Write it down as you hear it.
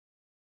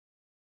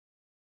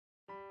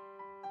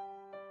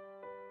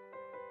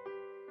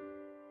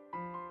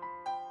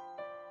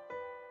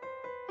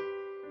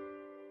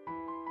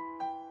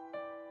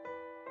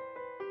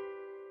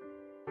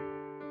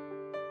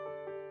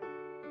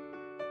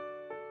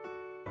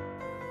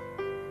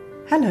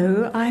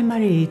Hello, I'm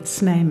Mariette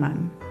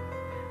Snyman.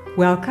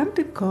 Welcome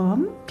to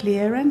Calm,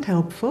 Clear and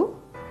Helpful,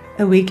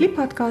 a weekly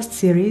podcast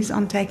series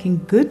on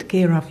taking good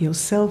care of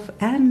yourself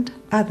and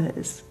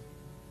others.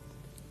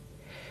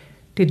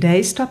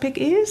 Today's topic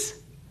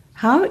is,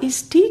 how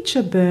is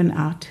teacher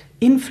burnout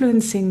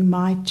influencing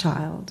my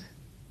child?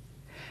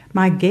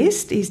 My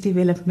guest is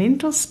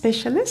developmental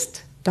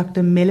specialist,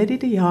 Dr. Melody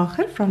de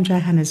Jager from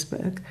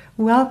Johannesburg.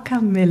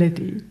 Welcome,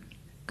 Melody.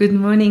 Good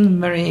morning,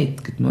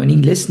 Mariette. Good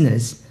morning,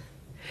 listeners.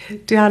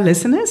 To our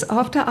listeners,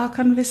 after our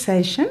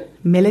conversation,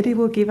 Melody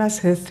will give us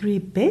her 3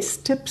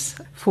 best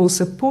tips for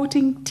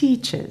supporting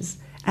teachers,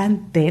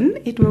 and then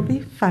it will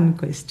be fun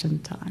question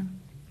time.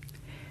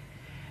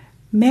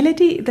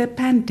 Melody, the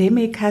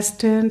pandemic has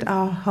turned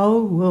our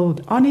whole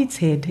world on its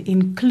head,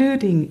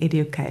 including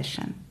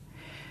education.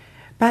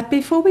 But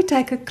before we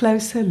take a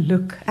closer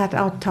look at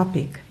our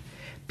topic,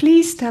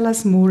 please tell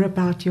us more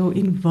about your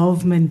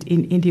involvement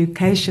in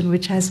education,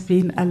 which has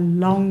been a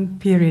long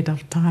period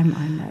of time,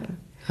 I know.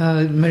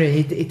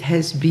 Mariette, it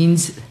has been,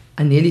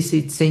 I nearly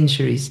said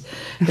centuries,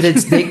 but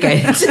it's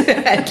decades,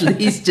 at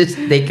least just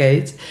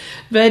decades.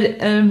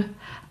 But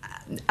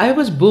I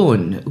was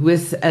born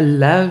with a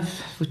love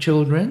for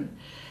children,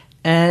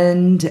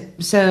 and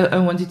so I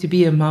wanted to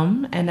be a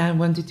mom and I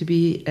wanted to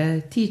be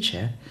a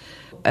teacher.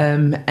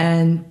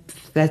 And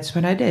that's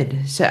what I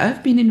did. So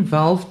I've been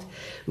involved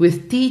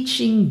with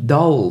teaching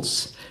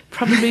dolls,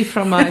 probably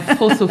from my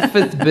 4th or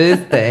 5th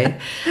birthday,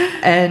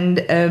 and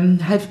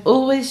have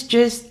always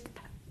just...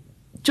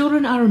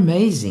 Children are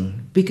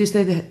amazing because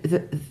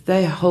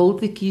they hold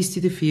the keys to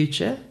the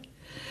future,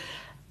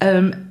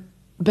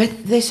 but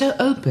they're so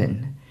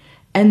open,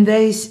 and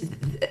they're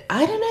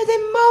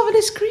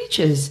marvelous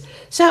creatures.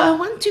 So I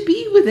want to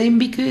be with them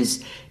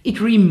because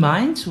it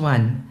reminds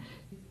one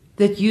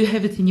that you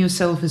have it in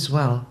yourself as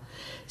well.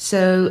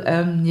 So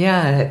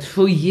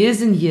for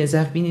years and years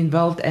I've been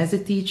involved as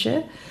a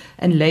teacher,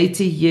 and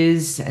later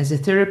years as a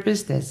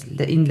therapist,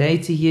 in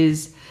later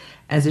years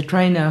as a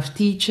trainer of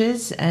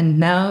teachers, and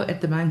now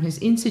at the Mindfulness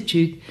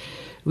Institute,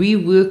 we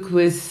work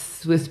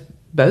with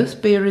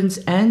both parents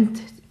and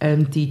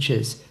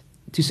teachers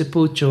to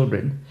support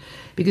children.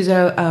 Because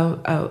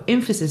our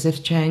emphasis has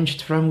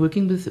changed from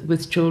working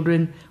with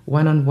children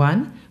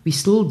one-on-one, we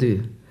still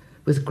do,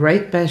 with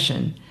great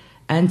passion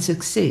and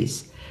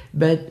success.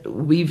 But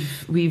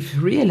we've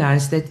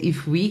realized that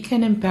if we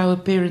can empower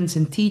parents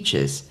and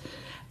teachers,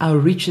 our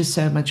reach is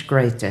so much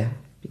greater.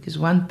 Because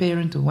one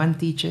parent or one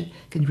teacher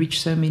can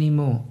reach so many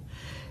more.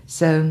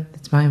 So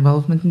that's my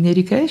involvement in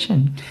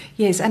education.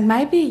 Yes, and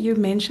maybe you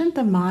mentioned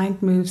the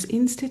Mind Moves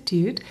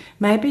Institute.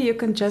 Maybe you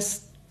can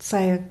just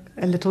say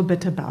a little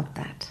bit about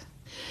that.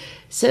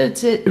 So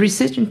it's a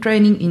research and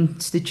training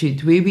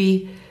institute where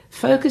we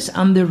focus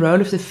on the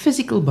role of the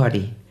physical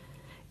body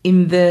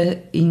in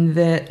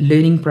the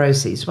learning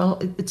process.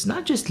 Well, it's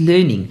not just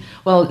learning.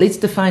 Well, let's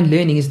define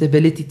learning as the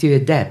ability to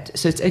adapt.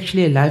 So it's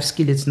actually a life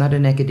skill. It's not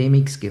an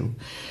academic skill.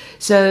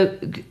 So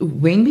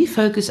when we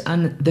focus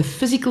on the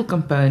physical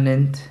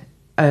component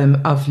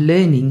of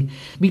learning,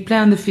 we play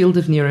on the field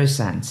of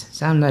neuroscience.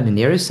 So I'm not a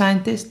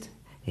neuroscientist,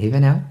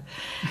 heaven help,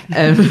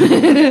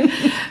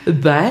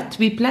 but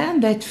we play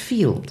on that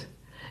field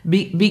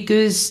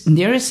because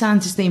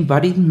neuroscience is the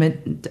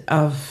embodiment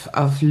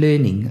of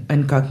learning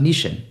and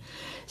cognition.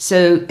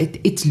 So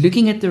it's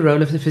looking at the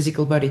role of the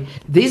physical body.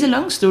 There's a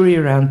long story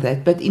around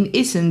that, but in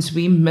essence,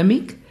 we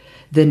mimic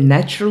the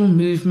natural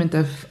movement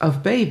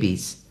of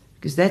babies.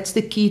 Because that's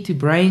the key to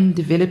brain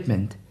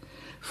development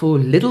for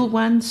little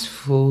ones,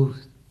 for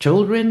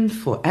children,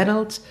 for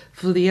adults,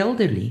 for the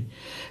elderly.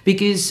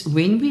 Because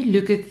when we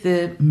look at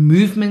the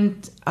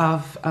movement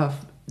of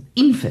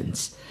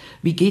infants,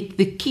 we get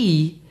the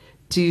key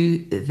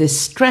to the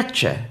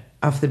structure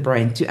of the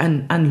brain, to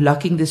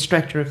unlocking the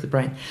structure of the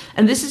brain.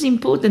 And this is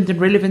important and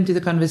relevant to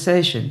the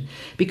conversation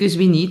because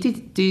we need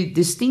to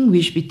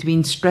distinguish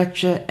between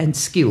structure and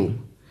skill.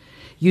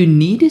 You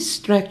need a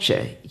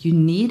structure, you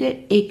need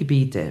an egg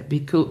beater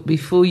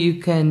before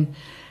you can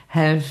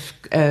have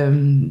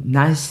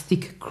nice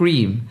thick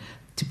cream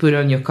to put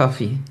on your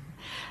coffee.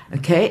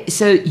 Okay,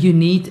 so you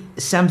need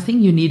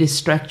something, you need a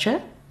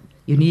structure,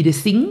 you need a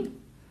thing,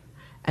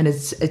 and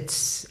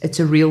it's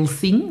a real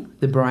thing,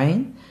 the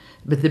brain.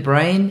 But the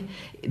brain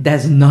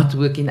does not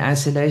work in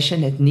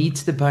isolation. It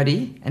needs the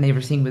body and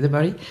everything with the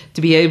body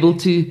to be able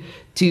to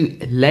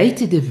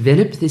later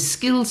develop the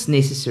skills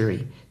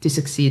necessary to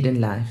succeed in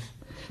life.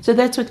 So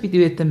that's what we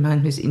do at the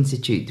Mindfulness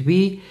Institute.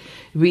 We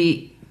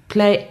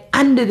play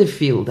under the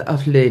field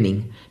of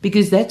learning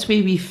because that's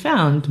where we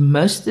found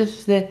most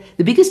of the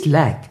biggest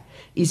lack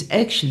is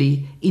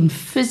actually in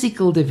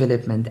physical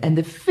development and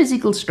the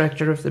physical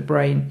structure of the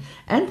brain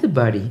and the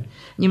body.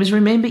 You must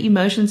remember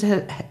emotions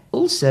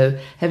also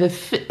have a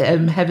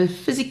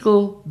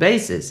physical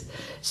basis.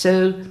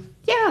 So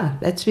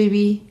that's where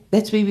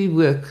we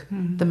work,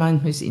 the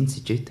Mindfulness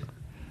Institute.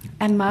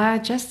 And may I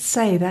just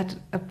say that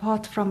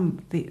apart from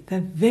the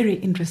very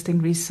interesting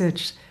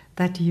research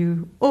that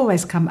you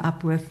always come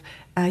up with,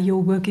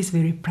 your work is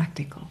very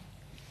practical.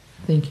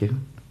 Thank you.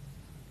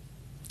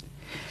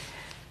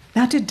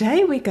 Now,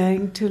 today we're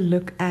going to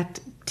look at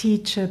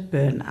teacher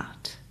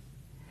burnout.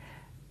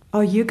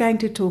 Are you going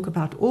to talk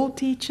about all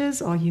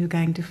teachers? Or are you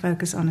going to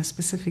focus on a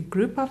specific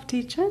group of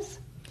teachers?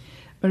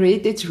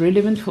 Mariette, it's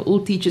relevant for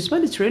all teachers.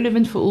 Well, it's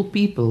relevant for all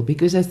people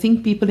because I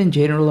think people in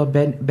general are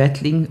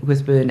battling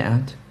with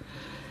burnout.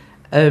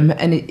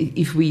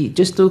 If we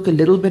just talk a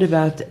little bit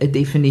about a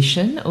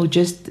definition or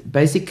just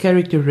basic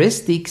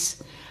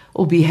characteristics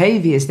or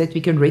behaviors that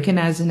we can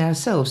recognize in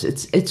ourselves,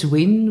 it's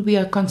when we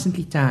are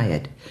constantly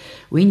tired,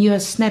 when you are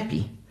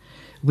snappy,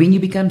 when you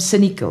become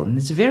cynical. And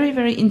it's very,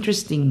 very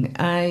interesting.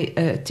 I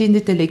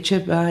attended a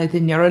lecture by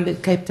the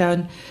Cape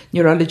Town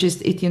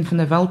neurologist Etienne van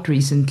der Walt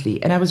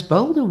recently, and I was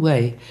bowled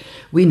away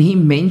when he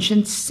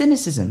mentioned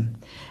cynicism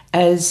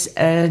as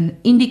an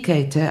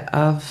indicator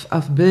of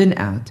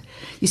burnout.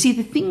 You see,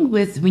 the thing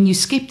with when you're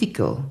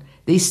skeptical,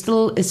 there's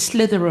still a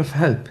slither of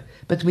hope.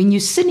 But when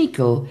you're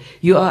cynical,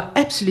 you are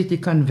absolutely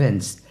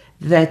convinced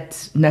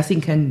that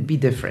nothing can be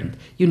different.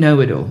 You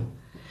know it all.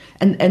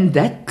 And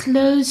that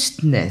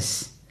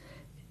closeness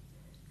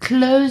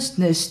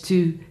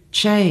to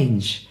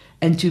change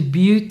and to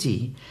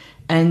beauty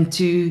and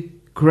to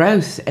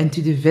growth and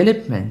to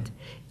development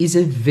is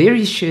a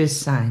very sure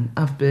sign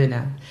of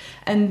burnout.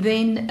 And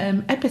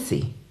then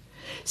apathy.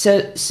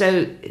 So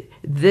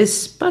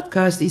this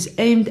podcast is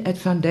aimed at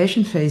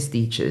foundation phase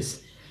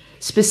teachers,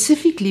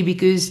 specifically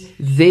because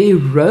their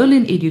role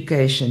in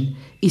education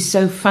is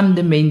so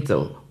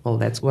fundamental. Well,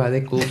 that's why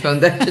they're called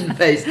foundation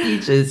phase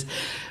teachers.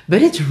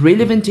 But it's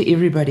relevant to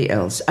everybody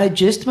else. I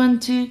just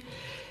want to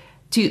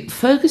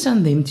focus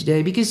on them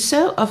today because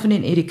so often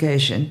in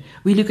education,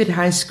 we look at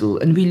high school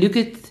and we look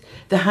at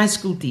the high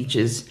school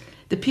teachers.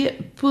 The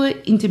poor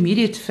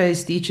intermediate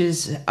phase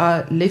teachers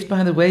are left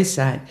by the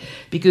wayside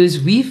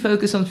because we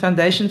focus on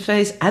foundation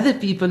phase. Other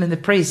people in the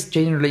press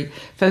generally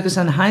focus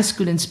on high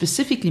school and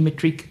specifically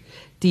matric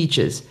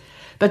teachers.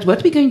 But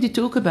what we're going to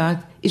talk about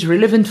is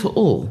relevant for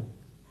all,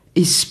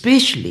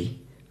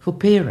 especially for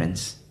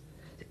parents.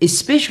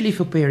 Especially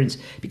for parents,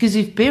 because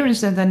if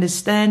parents don't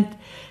understand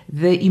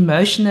the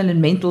emotional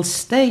and mental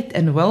state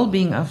and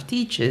well-being of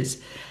teachers,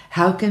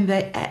 how can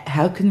they add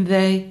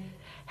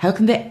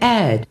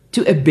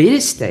to a better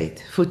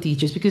state for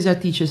teachers? Because our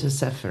teachers are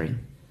suffering.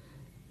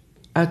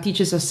 Our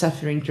teachers are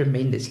suffering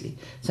tremendously.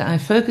 So I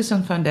focus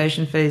on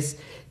foundation phase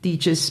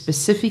teachers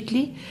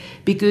specifically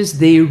because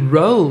their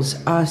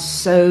roles are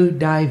so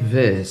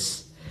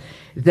diverse.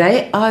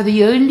 They are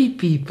the only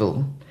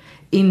people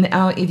in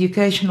our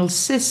educational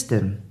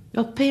system,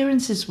 well,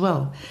 parents as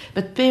well,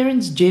 but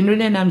parents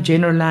generally, and I'm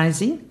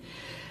generalizing,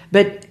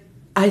 but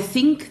I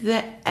think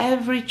the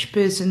average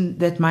person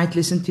that might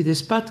listen to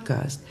this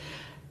podcast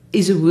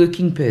is a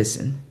working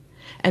person.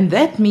 And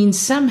that means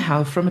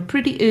somehow from a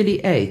pretty early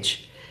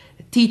age,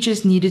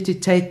 teachers needed to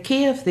take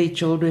care of their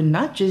children,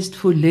 not just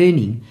for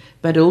learning,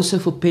 but also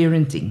for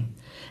parenting.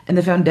 And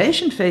the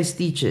foundation phase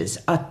teachers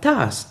are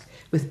tasked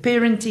with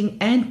parenting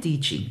and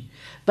teaching,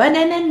 but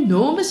an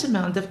enormous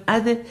amount of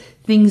other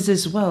things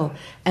as well.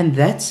 And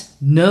that's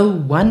no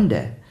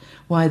wonder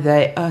why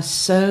they are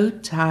so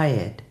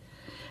tired.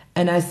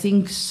 And I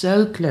think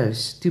so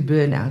close to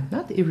burnout.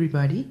 Not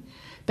everybody,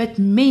 but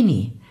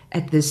many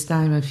at this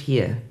time of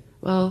year.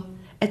 Well,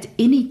 at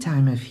any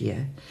time of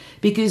year.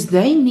 Because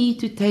they need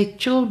to take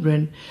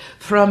children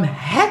from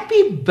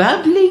happy,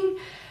 bubbling,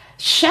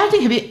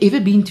 shouting. Have you ever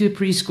been to a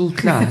preschool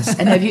class?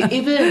 And have you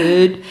ever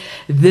heard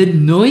the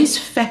noise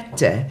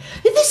factor?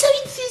 They're so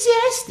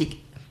enthusiastic.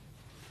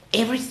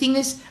 Everything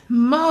is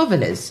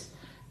marvelous.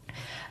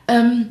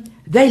 They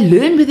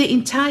learn with their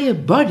entire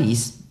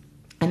bodies.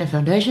 And a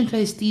foundation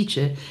phase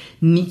teacher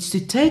needs to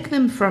take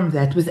them from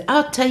that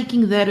without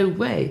taking that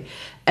away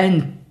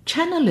and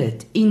channel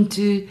it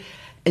into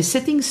a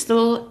sitting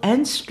still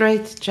and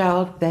straight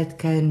child that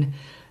can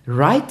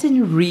write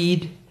and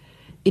read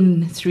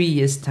in 3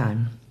 years'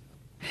 time.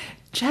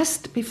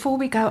 Just before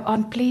we go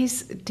on,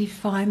 please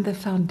define the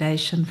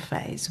foundation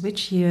phase.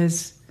 Which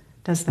years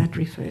does that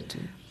refer to?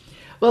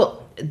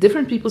 Well,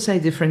 different people say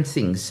different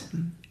things.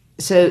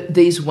 So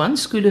there's one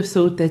school of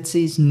thought that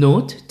says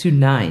 0 to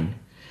 9.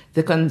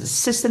 The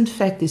consistent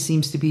factor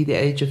seems to be the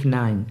age of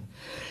 9.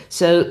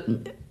 So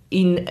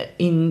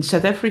in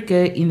South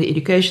Africa, in the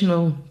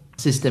educational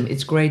system,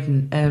 it's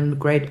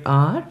grade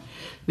R,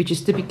 which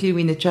is typically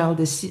when the child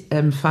is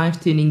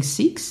 5 turning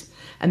 6,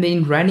 and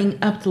then running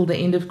up till the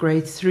end of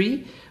grade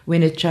 3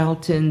 when a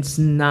child turns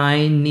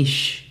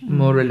 9-ish,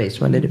 more or less.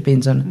 Well, it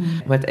depends on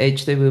what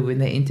age they were when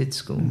they entered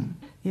school.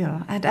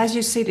 Yeah, and as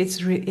you said,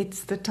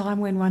 it's the time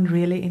when one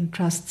really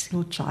entrusts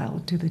your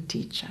child to the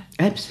teacher.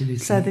 Absolutely.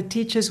 So the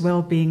teacher's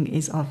well-being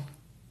is of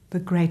the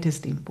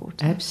greatest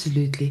importance.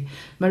 Absolutely.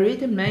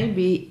 Marita,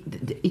 maybe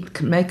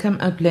it may come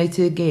up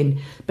later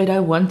again, but I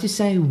want to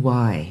say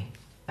why.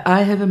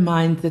 I have a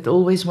mind that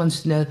always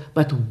wants to know,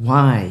 but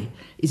why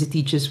is a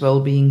teacher's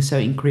well-being so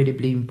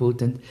incredibly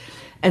important?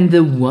 And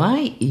the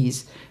why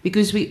is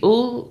because we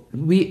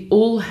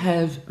all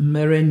have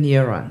mirror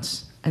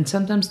neurons. and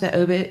sometimes they're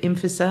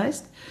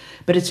overemphasized,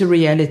 but it's a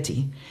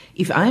reality.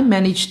 If I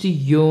manage to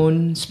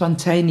yawn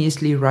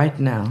spontaneously right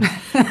now,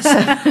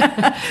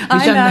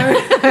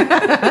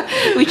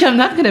 which I'm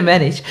not going to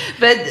manage,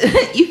 but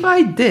if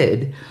I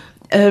did,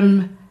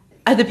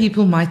 other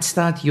people might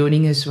start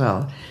yawning as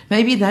well.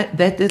 Maybe that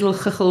little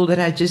giggle that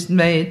I just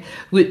made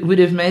would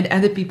have made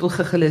other people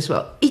giggle as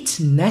well. It's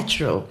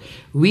natural.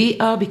 We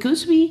are,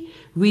 because we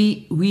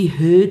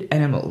herd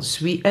animals.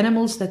 We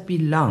animals that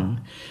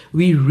belong.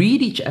 We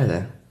read each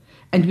other.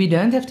 And we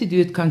don't have to do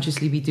it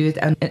consciously, we do it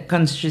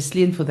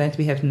unconsciously, and for that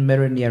we have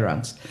mirror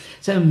neurons.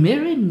 So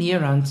mirror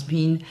neurons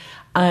mean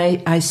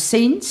I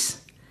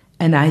sense,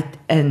 and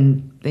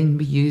then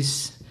we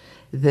use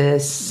the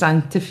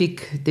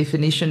scientific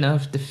definition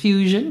of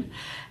diffusion,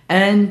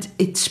 and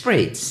it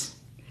spreads.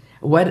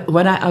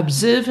 What I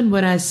observe and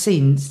what I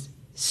sense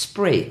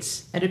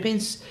spreads. It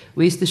depends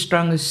where's the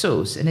strongest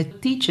source, and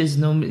it teaches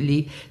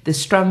normally the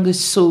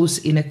strongest source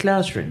in a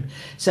classroom.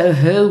 So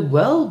her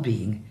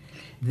well-being,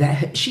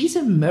 that she's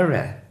a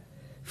mirror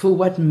for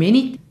what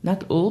many,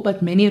 not all,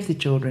 but many of the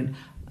children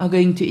are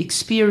going to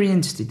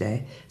experience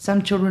today.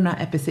 Some children are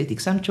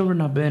apathetic, some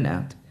children are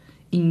burnout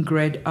in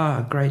grade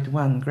R, grade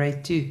 1,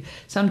 grade 2.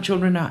 Some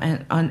children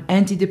are on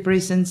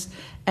antidepressants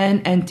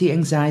and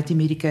anti-anxiety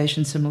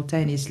medication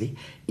simultaneously.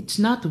 It's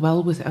not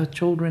well with our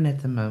children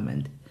at the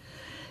moment.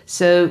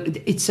 So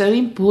it's so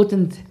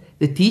important.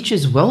 The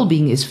teacher's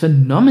well-being is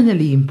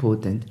phenomenally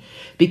important,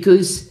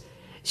 because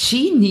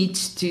she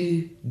needs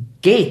to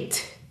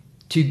get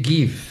to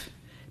give,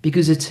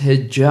 because it's her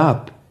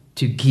job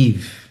to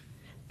give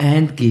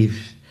and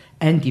give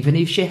and give. And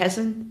if she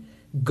hasn't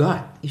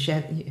got,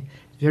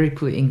 very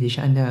poor English,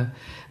 I know,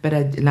 but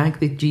I like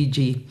the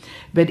GG.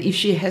 But if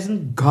she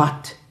hasn't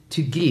got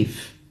to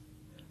give,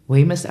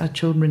 where must our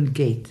children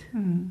get?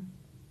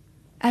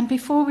 And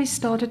before we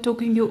started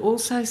talking, you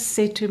also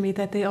said to me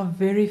that there are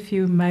very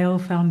few male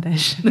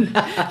foundation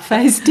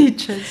phase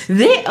teachers.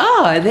 There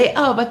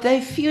are, but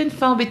they're few and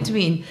far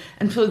between.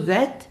 And for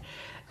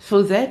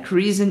that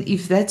reason,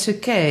 if that's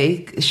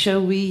okay,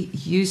 shall we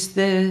use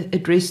the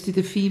address to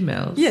the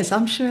females? Yes,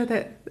 I'm sure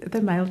that the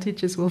male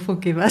teachers will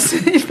forgive us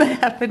if they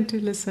happen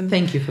to listen.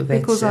 Thank you for that.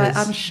 Because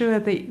I'm sure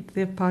the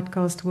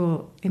podcast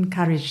will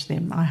encourage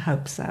them. I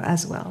hope so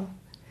as well.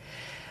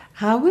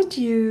 How would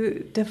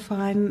you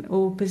define,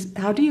 or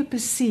how do you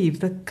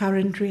perceive the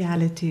current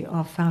reality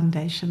of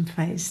foundation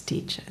phase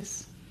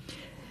teachers?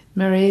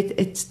 Mariette,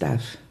 it's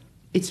tough.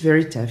 It's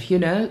very tough,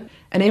 and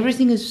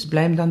everything is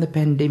blamed on the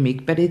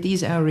pandemic, but it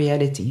is our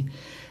reality.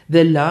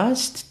 The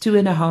last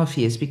 2.5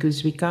 years,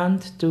 because we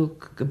can't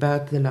talk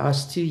about the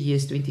last 2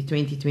 years,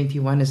 2020,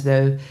 2021, as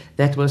though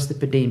that was the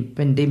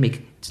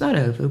pandemic. It's not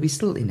over, we're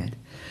still in it.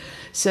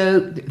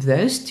 So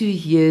those 2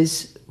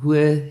 years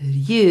were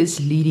years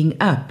leading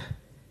up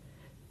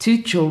to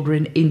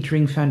children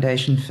entering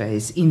foundation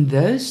phase. In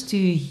those 2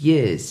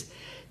 years,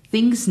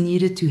 things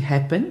needed to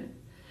happen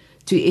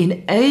to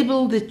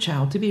enable the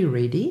child to be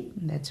ready.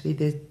 That's where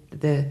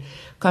the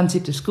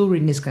concept of school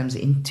readiness comes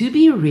in. To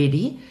be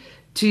ready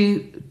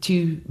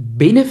to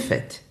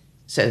benefit.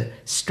 So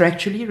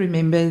structurally,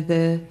 remember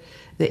the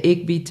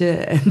egg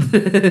beater and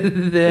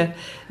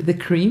the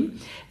cream.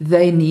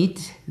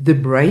 The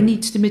brain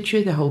needs to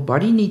mature, the whole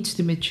body needs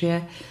to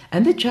mature,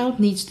 and the child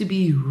needs to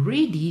be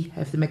ready,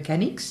 have the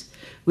mechanics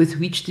with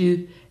which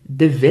to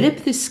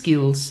develop the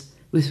skills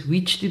with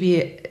which to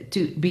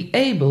be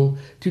able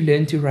to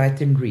learn to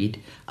write and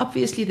read.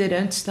 Obviously, they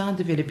don't start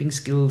developing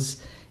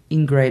skills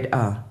in grade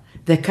R.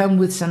 They come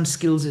with some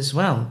skills as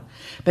well.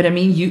 But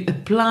you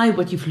apply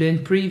what you've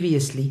learned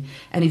previously,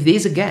 and if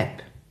there's a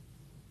gap,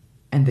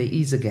 and there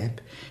is a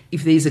gap,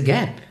 if there's a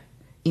gap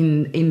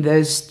in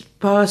those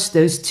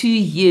 2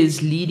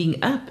 years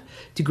leading up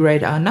to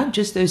grade R, not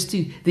just those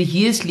 2, the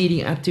years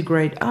leading up to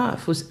grade R,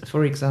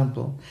 for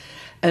example,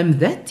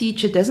 that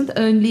teacher doesn't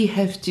only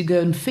have to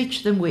go and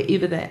fetch them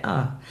wherever they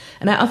are.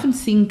 And I often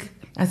think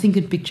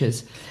in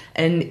pictures.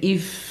 And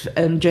if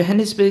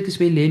Johannesburg is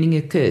where learning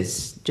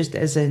occurs, just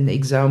as an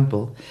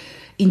example,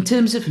 in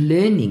terms of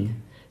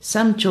learning,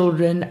 some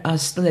children are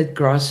still at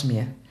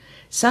Grasmere.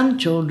 Some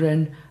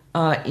children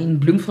are in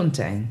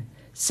Bloemfontein.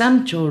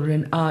 Some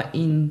children are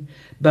in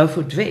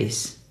Beaufort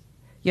West.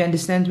 You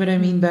understand what I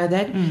mean by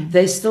that?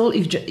 They still,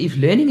 if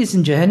learning is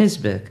in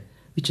Johannesburg,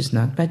 which is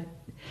not, but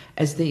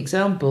as the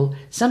example,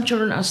 some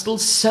children are still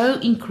so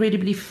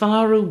incredibly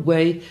far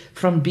away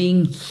from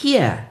being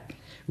here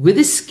with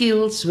the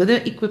skills, with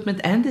the equipment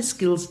and the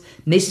skills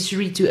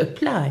necessary to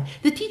apply.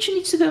 The teacher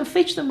needs to go and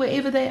fetch them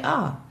wherever they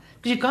are.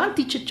 Because you can't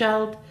teach a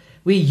child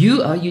where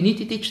you are, you need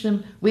to teach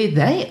them where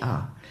they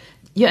are.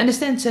 You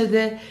understand? So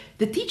the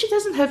teacher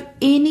doesn't have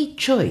any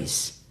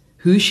choice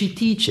who she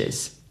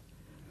teaches.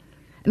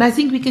 And I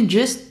think we can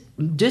just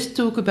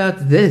talk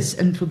about this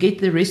and forget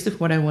the rest of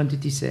what I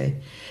wanted to say.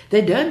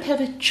 They don't have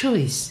a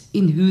choice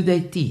in who they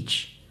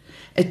teach.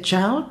 A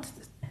child,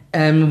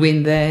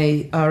 when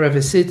they are of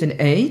a certain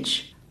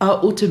age,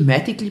 are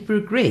automatically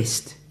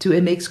progressed to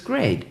a next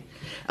grade.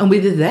 And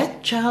whether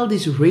that child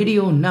is ready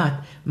or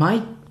not,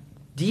 my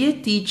dear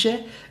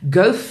teacher,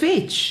 go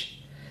fetch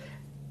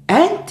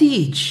and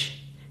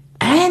teach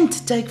and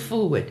take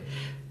forward,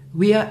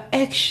 we are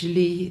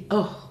actually,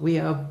 we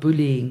are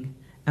bullying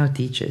our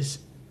teachers.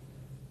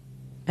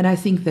 And I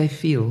think they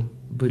feel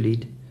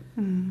bullied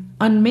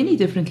on many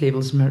different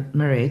levels,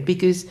 Mariette,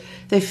 because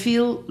they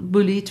feel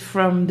bullied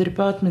from the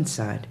department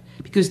side,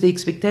 because the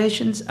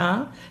expectations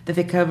are that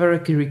they cover a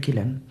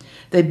curriculum.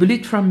 They're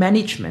bullied from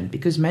management,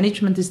 because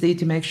management is there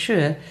to make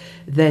sure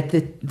that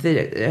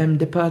the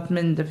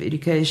Department of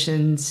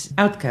Education's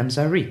outcomes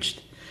are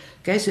reached.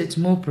 Okay, so it's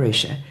more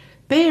pressure.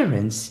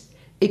 Parents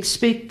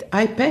expect,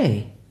 I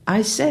pay,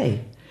 I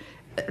say.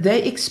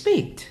 They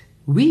expect,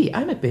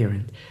 I'm a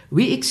parent,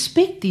 we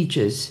expect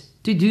teachers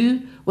to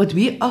do what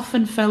we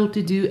often fail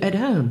to do at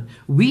home.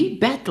 We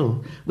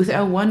battle with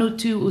our 1 or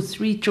 2 or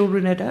 3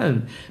 children at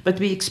home, but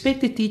we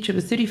expect a teacher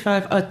with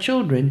 35 odd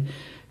children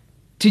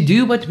to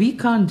do what we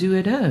can't do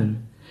at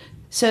home.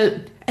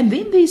 So, and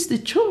then there's the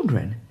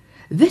children.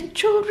 The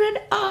children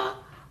are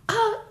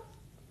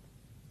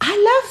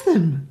I love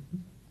them,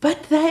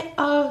 but they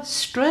are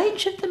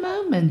strange at the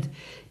moment.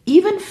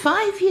 Even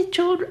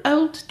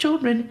 5-year-old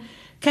children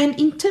can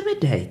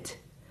intimidate.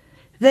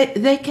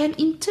 They can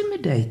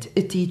intimidate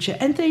a teacher,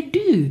 and they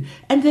do.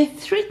 And they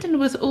threaten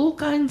with all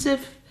kinds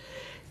of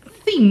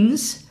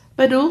things,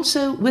 but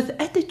also with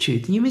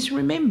attitude. You must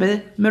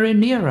remember, mirror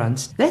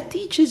neurons, that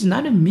teacher is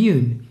not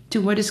immune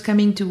to what is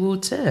coming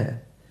towards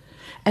her.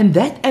 And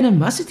that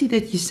animosity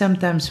that you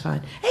sometimes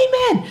find. Hey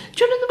man,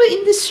 children were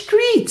in the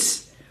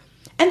streets,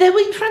 and they were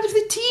in front of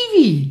the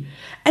TV,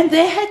 and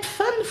they had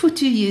fun for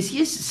 2 years.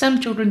 Yes,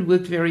 some children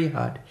worked very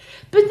hard,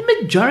 but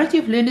the majority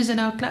of learners in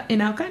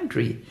our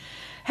country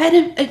had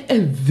a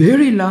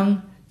very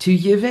long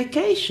 2-year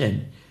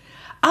vacation.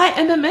 I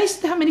am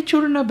amazed at how many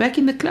children are back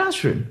in the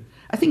classroom.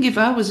 I think if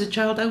I was a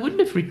child, I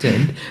wouldn't have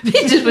returned.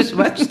 It was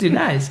much too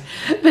nice.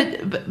 But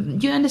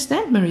you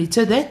understand, Marie?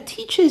 So that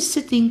teacher is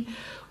sitting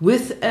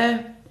with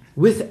a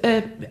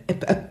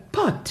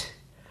pot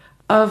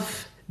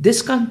of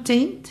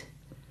discontent.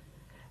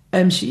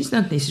 She's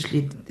not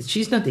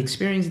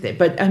experiencing that,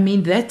 but I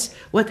mean, that's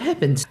what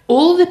happens.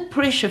 All the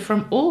pressure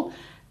from all,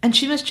 and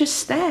she must just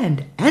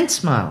stand and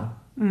smile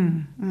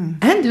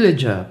and do a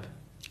job.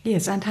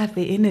 Yes, and have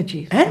the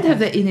energy. And have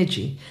the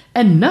energy,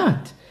 and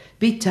not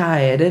be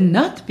tired, and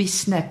not be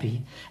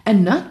snappy,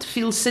 and not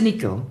feel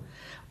cynical,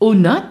 or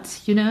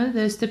not,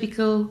 those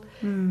typical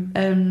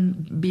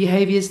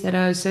behaviors that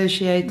are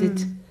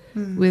associated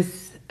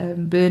with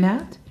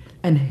burnout.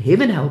 And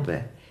heaven help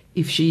her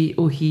if she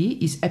or he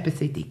is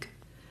apathetic,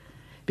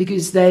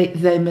 because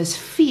they must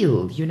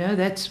feel,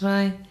 that's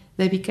why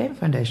they became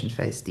foundation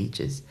phase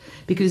teachers,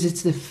 because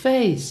it's the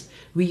phase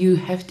where you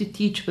have to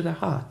teach with the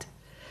heart.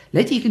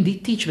 Later you can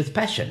teach with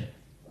passion,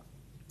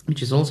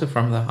 which is also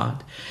from the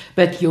heart,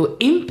 but your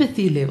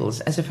empathy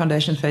levels as a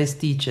foundation phase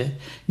teacher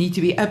need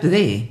to be up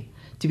there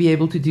to be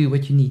able to do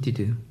what you need to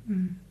do.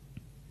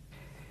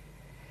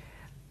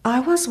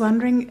 I was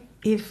wondering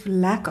if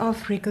lack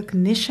of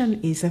recognition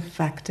is a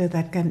factor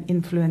that can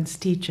influence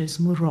teachers'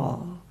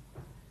 morale.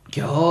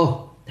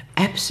 Yeah,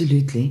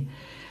 absolutely.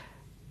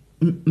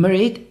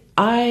 Mariette,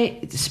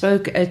 I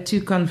spoke at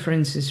 2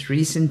 conferences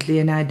recently,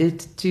 and I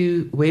did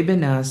 2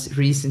 webinars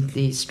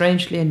recently,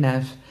 strangely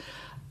enough,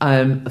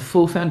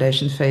 for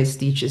foundation phase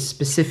teachers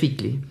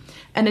specifically.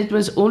 And it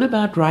was all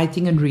about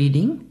writing and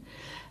reading,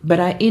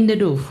 but I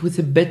ended off with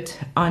a bit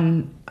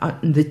on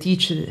the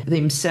teacher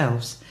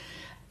themselves.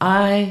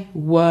 I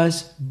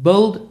was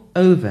bowled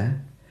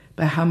over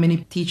by how many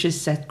teachers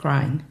sat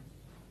crying.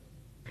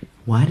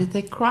 Why did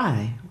they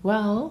cry?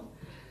 Well,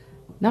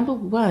 number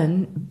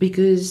one,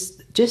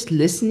 because just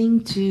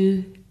listening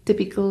to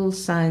typical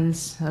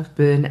signs of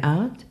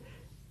burnout,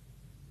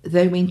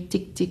 they went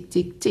tick, tick,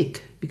 tick,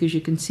 tick, because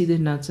you can see the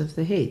nods of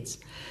the heads.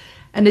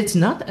 And it's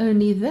not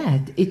only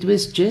that, it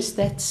was just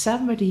that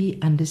somebody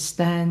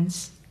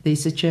understands their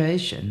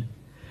situation.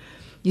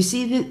 You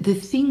see, the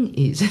thing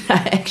is,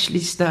 I actually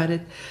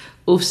started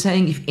off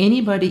saying, if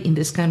anybody in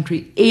this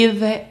country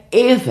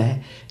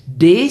ever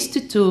dares to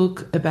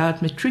talk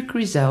about matric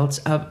results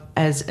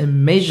as a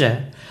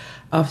measure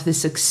of the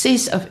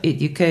success of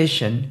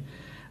education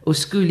or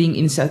schooling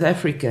in South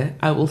Africa,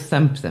 I will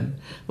thump them.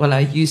 Well,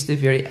 I used a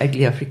very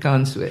ugly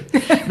Afrikaans word.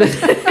 But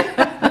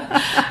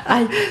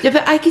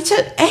I get so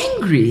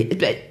angry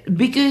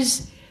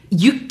because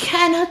you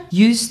cannot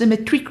use the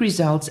matric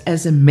results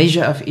as a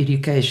measure of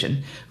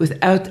education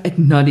without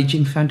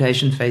acknowledging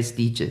foundation phase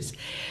teachers.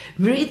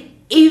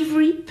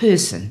 Every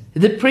person,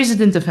 the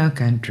president of our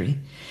country,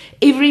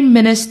 every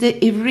minister,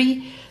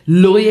 every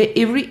lawyer,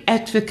 every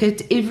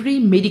advocate, every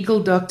medical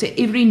doctor,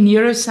 every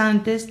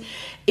neuroscientist,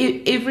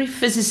 every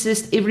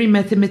physicist, every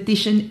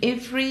mathematician,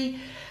 every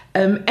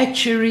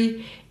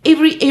actuary,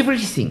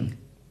 everything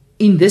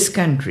in this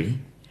country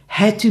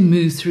had to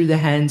move through the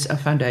hands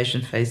of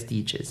foundation phase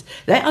teachers.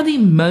 They are the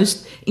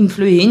most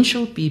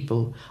influential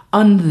people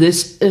on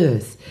this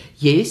earth.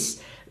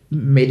 Yes,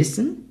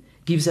 medicine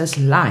gives us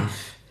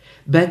life,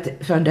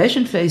 but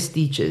foundation phase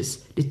teachers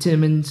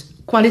determines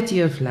quality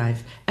of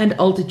life and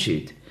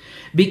altitude,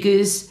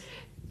 because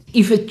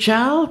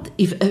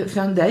if a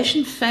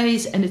foundation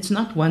phase, and it's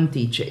not one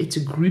teacher, it's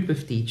a group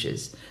of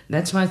teachers.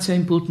 That's why it's so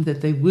important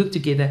that they work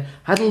together,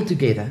 huddle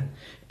together.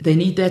 They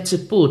need that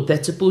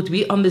support.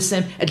 We on the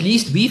same, at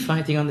least we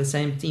fighting on the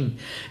same team.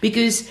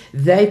 Because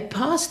they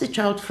pass the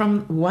child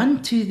from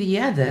one to the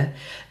other,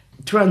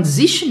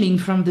 transitioning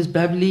from this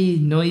bubbly,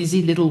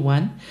 noisy little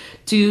one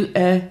to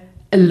a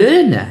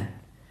learner.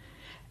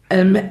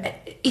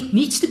 It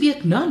needs to be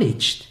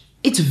acknowledged.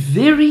 It's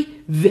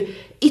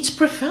it's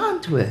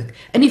profound work.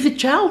 And if a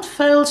child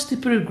fails to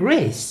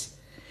progress,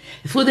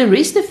 for the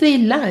rest of their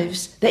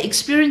lives, they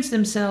experience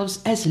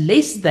themselves as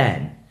less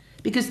than,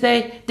 because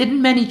they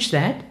didn't manage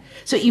that.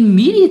 So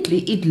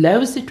immediately it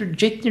lowers the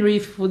trajectory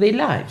for their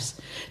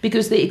lives,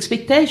 because their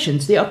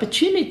expectations, their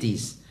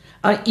opportunities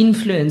are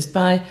influenced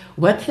by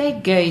what they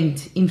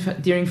gained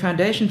during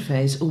foundation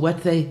phase or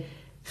what they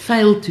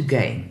failed to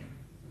gain.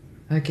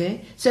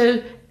 Okay?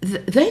 So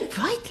they're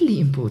vitally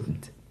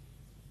important.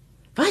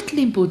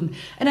 Vitally important.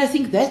 And I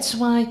think that's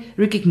why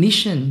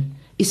recognition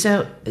is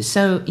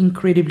so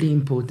incredibly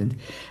important.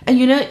 And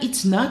you know,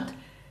 it's not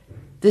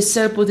the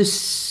soap or the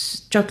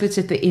chocolates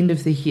at the end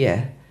of the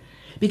year,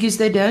 because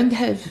they don't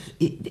have,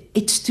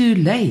 it's too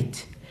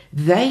late.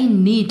 They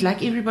need,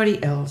 like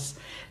everybody else,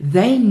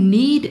 they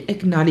need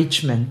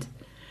acknowledgement.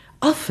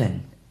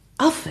 Often.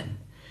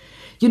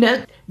 You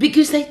know,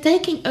 because they're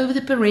taking over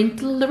the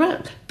parental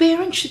role.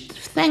 Parents should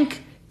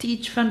thank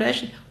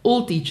foundation,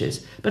 all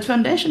teachers, but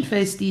foundation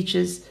phase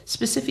teachers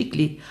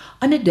specifically,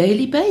 on a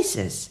daily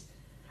basis.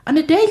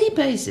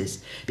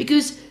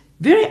 Because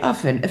very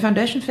often a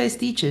foundation phase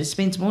teacher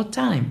spends more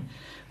time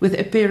with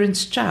a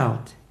parent's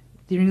child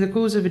during the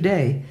course of a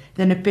day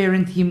than a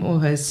parent him or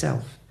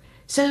herself.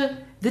 So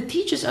the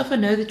teachers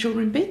often know the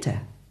children better.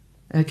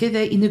 Okay,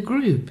 they're in a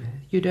group.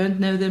 You don't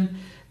know them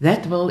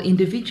that well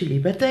individually,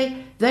 but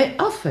they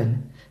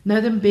often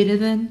know them better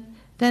than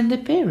the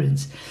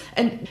parents.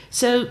 And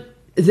so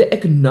the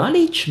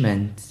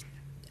acknowledgement,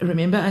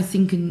 remember, I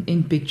think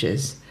in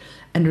pictures,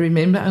 and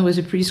remember, I was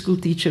a preschool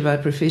teacher by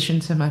profession,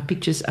 so my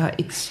pictures are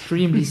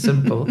extremely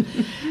simple.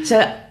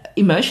 So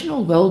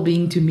emotional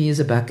well-being to me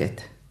is a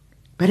bucket,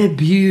 but a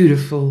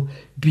beautiful,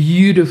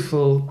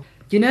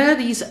 you know,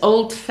 these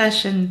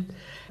old-fashioned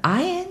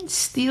iron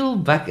steel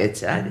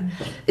buckets.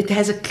 It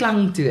has a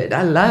clang to it.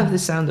 I love the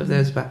sound of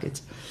those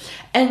buckets.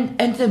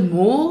 And the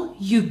more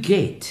you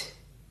get,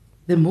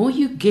 the more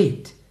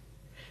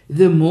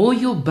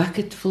your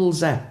bucket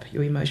fills up,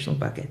 your emotional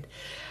bucket.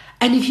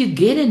 And if you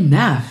get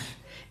enough,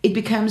 it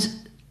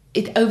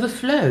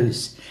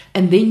overflows.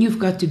 And then you've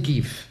got to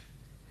give.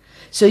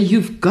 So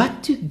you've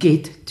got to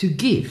get to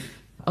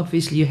give.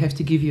 Obviously, you have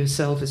to give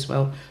yourself as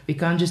well. We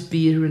can't just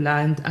be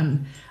reliant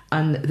on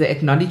the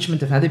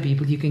acknowledgement of other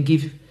people. You can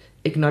give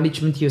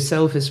acknowledgement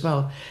yourself as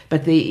well.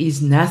 But there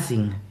is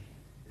nothing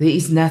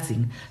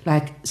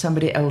like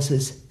somebody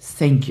else's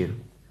thank you.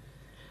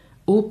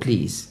 Or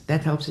please,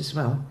 that helps as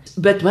well.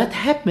 But what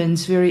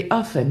happens very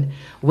often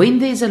when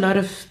there's a lot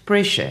of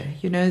pressure,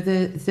 you know,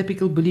 the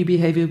typical bully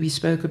behavior we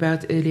spoke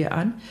about earlier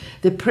on,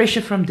 the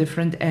pressure from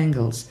different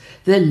angles,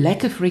 the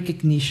lack of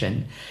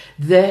recognition,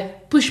 the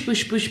push, the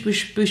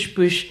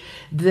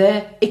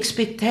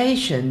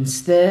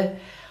expectations,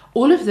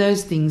 all of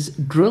those things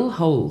drill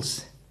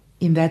holes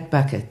in that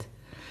bucket.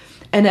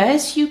 And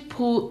as you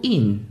pour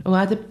in, or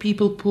other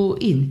people pour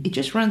in, it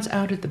just runs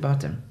out at the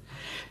bottom.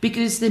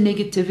 Because the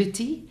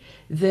negativity,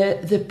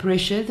 the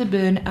pressure, the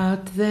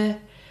burnout,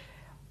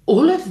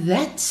 all of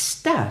that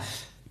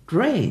stuff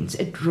drains.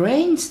 It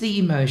drains the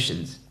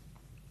emotions.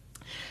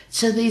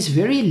 So there's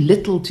very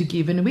little to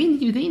give. And when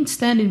you then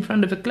stand in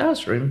front of a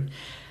classroom,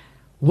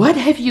 what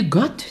have you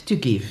got to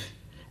give?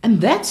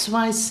 And that's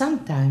why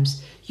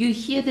sometimes you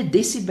hear the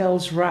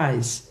decibels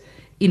rise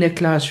in a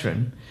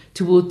classroom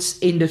towards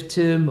end of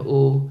term,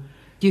 or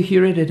you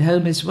hear it at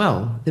home as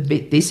well. The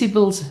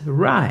decibels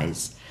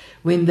rise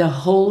when the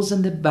holes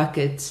in the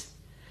bucket,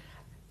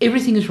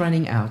 everything is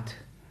running out.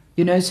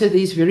 You know, so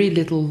there's very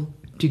little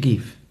to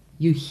give.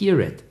 You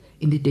hear it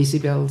in the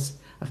decibels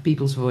of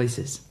people's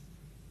voices.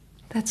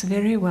 That's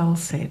very well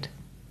said.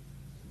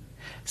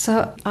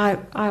 So I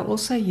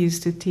also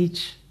used to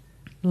teach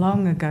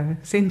long ago,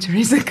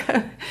 centuries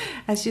ago,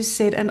 as you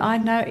said, and I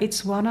know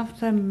it's one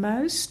of the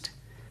most,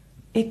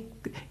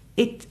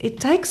 it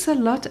takes a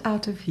lot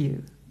out of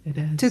you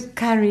to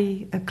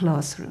carry a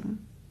classroom.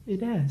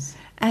 It does.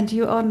 And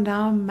you are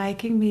now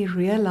making me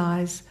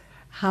realize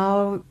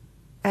how,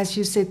 as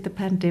you said, the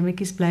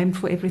pandemic is blamed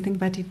for everything,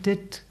 but it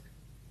did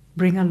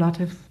bring a lot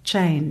of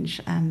change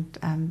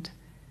and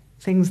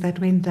things that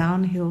went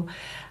downhill,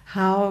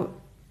 how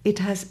it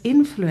has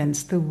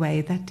influenced the way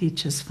that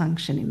teachers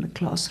function in the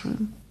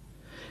classroom.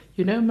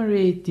 You know,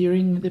 Marie,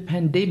 during the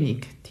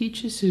pandemic,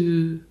 teachers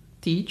who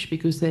teach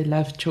because they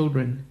love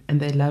children and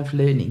they love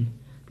learning,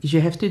 because you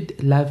have to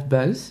love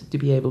both to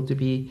be able to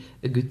be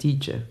a good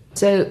teacher.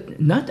 So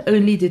not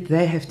only did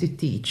they have to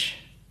teach,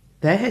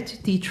 they had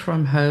to teach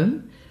from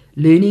home,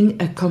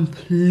 learning a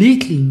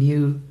completely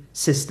new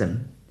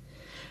system,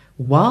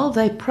 while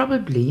they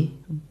probably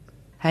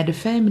had a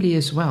family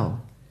as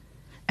well.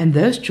 And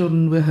those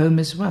children were home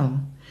as well.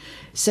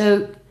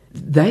 So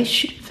they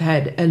should have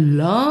had a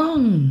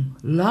long,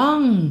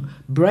 long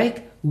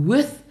break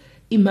with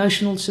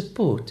emotional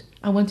support.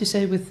 I want to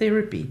say with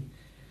therapy.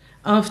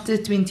 After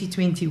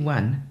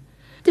 2021.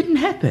 Didn't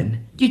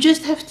happen. You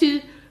just have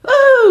to,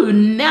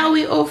 now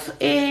we're off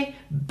air,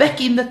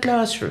 back in the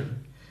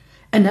classroom.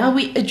 And now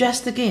we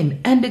adjust again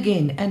and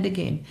again and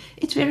again.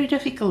 It's very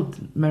difficult,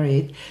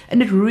 Mariette.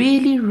 And it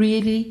really,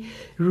 really,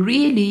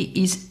 really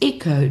is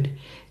echoed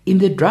in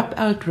the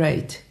dropout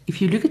rate.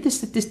 If you look at the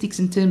statistics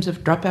in terms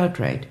of dropout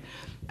rate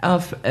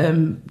of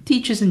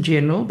teachers in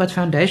general, but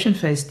foundation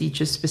phase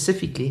teachers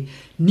specifically,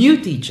 new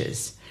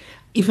teachers,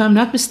 if I'm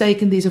not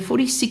mistaken, there's a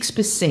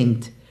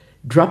 46%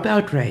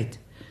 dropout rate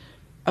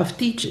of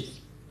teachers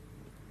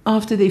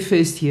after their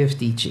first year of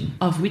teaching,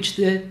 of which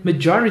the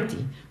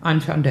majority are in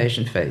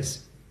foundation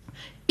phase.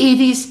 It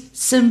is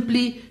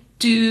simply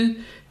to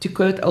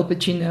quote Al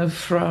Pacino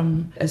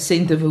from A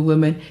Scent of a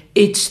Woman,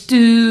 it's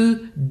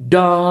too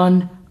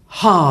darn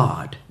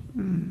hard.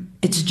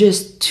 It's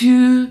just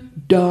too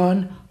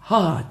darn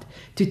hard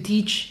to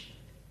teach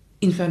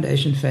in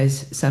foundation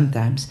phase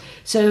sometimes.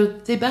 So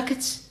their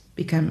buckets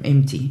become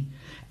empty.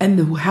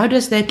 And how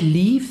does that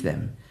leave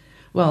them?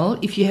 Well,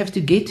 if you have to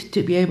get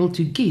to be able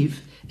to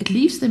give, it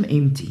leaves them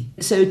empty.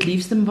 So it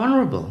leaves them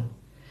vulnerable.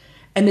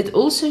 And it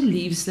also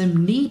leaves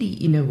them needy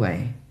in a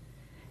way.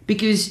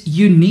 Because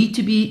you need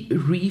to be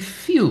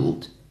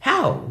refueled.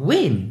 How?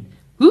 When?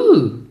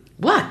 Who?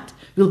 What?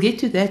 We'll get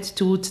to that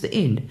towards the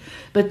end.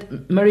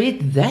 But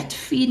Mariette, that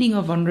feeling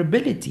of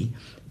vulnerability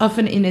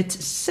often in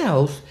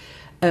itself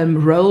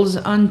rolls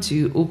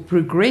onto or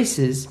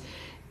progresses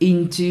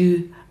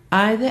into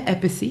either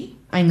apathy,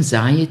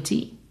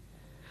 anxiety,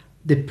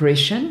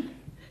 depression.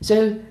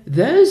 So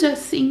those are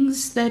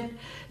things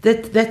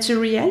that's a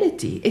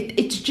reality.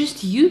 It's just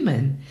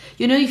human.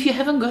 You know, if you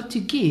haven't got to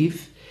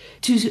give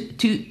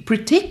to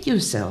protect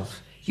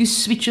yourself, you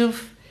switch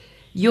off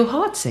your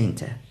heart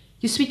center.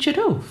 You switch it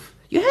off.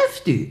 You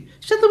have to.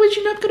 So otherwise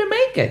you're not going to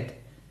make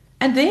it.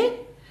 And then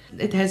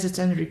it has its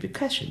own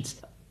repercussions.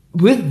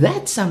 With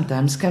that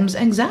sometimes comes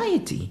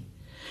anxiety.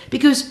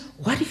 Because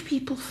what if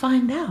people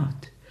find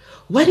out?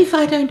 What if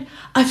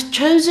I've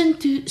chosen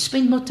to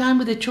spend more time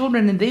with the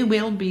children and their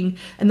well-being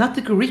and not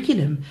the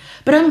curriculum,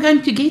 but I'm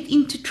going to get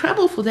into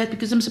trouble for that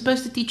because I'm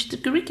supposed to teach the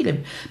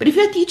curriculum. But if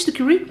I teach the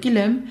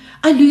curriculum,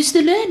 I lose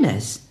the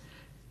learners.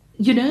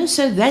 You know,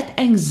 so that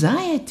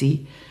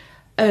anxiety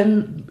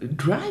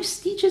drives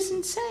teachers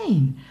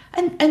insane.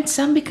 And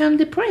some become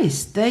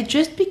depressed. They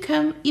just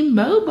become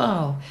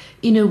immobile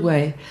in a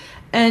way.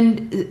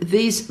 And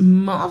there's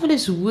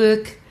marvelous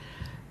work.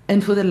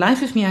 And for the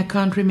life of me, I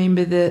can't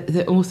remember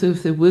the author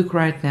of the work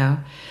right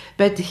now,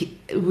 but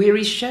where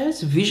he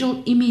shows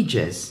visual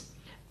images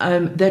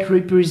that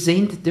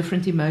represent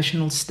different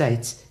emotional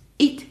states.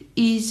 It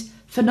is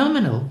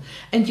phenomenal.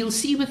 And you'll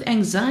see with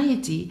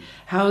anxiety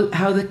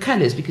how the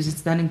colors, because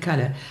it's done in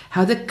color,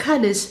 how the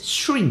colors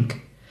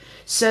shrink.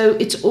 So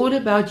it's all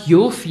about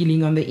your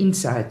feeling on the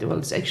inside. Well,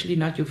 it's actually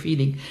not your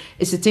feeling.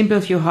 It's the tempo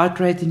of your heart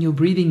rate and your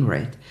breathing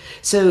rate.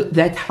 So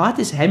that heart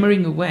is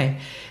hammering away.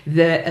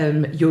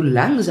 Your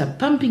lungs are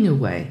pumping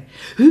away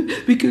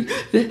because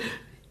the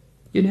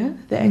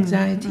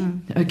anxiety.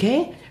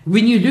 Okay?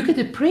 When you look at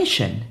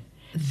depression,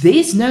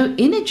 there's no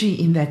energy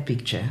in that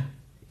picture.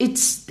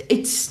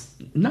 It's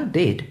not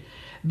dead,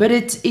 but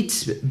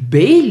it's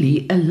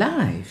barely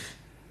alive.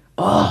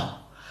 Oh,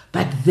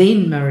 but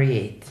then,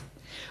 Mariette,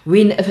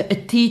 when a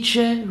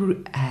teacher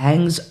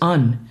hangs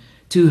on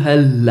to her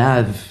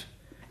love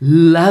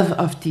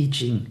of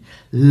teaching,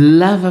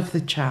 love of the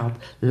child,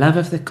 love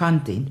of the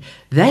content,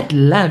 that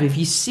love, if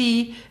you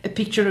see a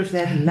picture of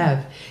that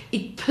love,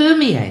 it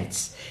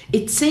permeates,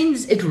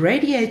 it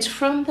radiates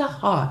from the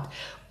heart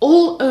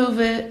all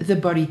over the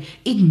body.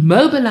 It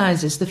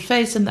mobilizes the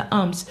face and the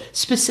arms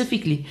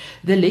specifically,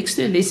 the legs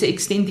to a lesser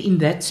extent in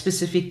that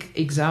specific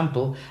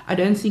example. I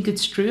don't think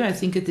it's true. I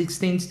think it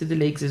extends to the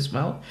legs as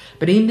well.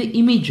 But in the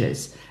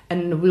images,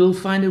 and we'll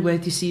find a way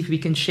to see if we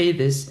can share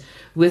this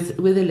with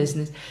the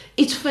listeners,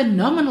 it's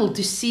phenomenal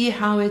to see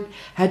how it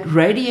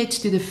radiates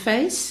to the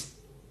face,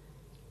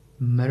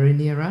 mirror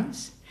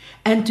neurons,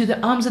 and to the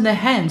arms and the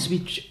hands,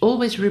 which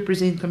always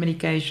represent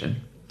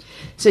communication.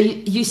 So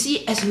you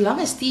see, as long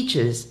as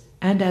teachers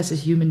and us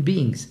as human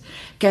beings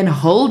can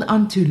hold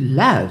on to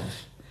love,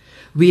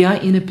 we are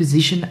in a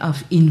position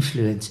of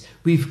influence.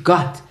 We've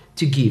got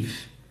to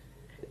give.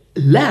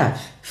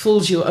 Love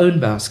fills your own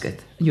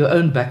basket, your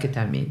own bucket,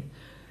 I mean.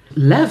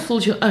 Love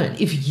fills your own.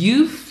 If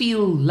you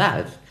feel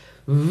love,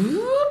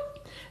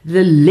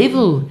 the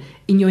level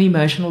in your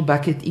emotional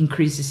bucket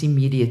increases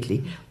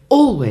immediately,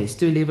 always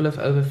to a level of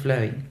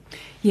overflowing.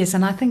 Yes,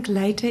 and I think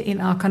later in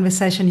our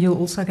conversation you're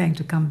also going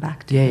to come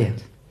back to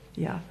it.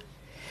 Yeah.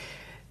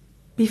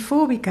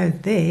 Before we go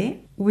there,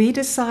 we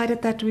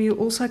decided that we were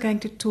also going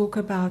to talk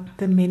about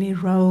the many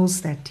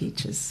roles that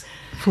teachers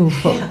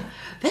fulfill. Yeah,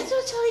 that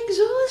was so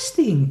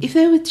exhausting. If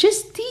they were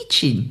just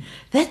teaching,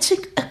 that's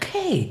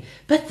okay.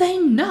 But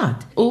they're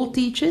not. All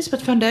teachers,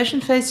 but Foundation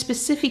Faith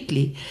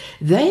specifically,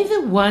 they're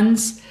the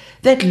ones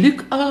that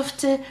look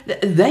after,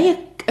 they're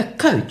a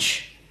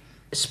coach,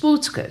 a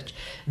sports coach.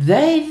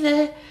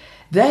 They're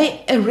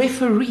a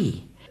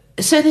referee.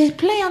 So they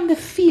play on the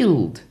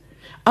field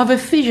of a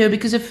physio,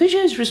 because a physio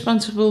is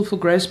responsible for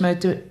gross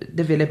motor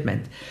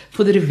development,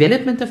 for the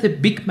development of the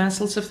big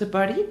muscles of the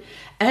body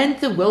and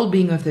the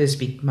well-being of those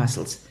big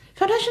muscles.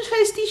 Foundation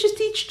Faith teachers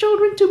teach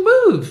children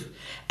to move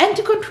and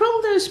to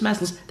control those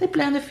muscles. They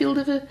play on the field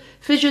of a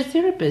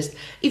physiotherapist.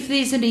 If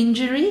there's an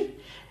injury,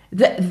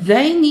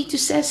 they need to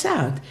assess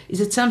out.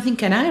 Is it something,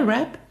 can I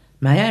rub?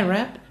 May I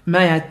rub?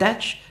 May I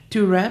touch?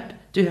 To rub?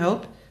 To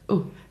help?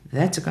 Oh,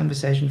 that's a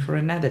conversation for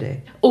another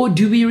day. Or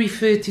do we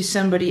refer to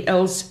somebody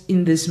else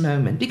in this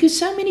moment? Because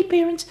so many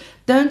parents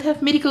don't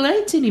have medical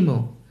aids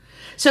anymore.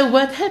 So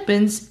what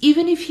happens,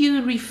 even if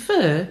you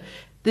refer,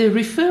 the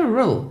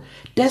referral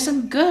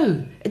doesn't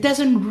go. It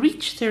doesn't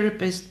reach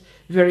therapists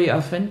very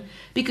often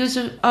because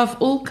of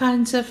all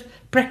kinds of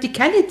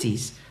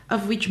practicalities,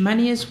 of which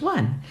money is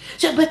one.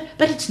 So,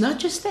 but it's not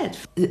just that.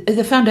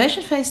 The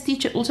Foundation Faith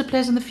teacher also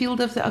plays on the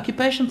field of the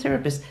occupational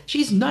therapist.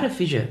 She's not a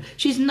physio.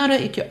 She's not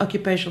an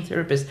occupational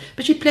therapist,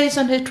 but she plays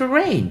on her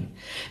terrain,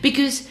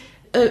 because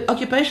an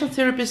occupational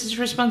therapist is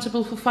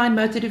responsible for fine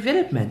motor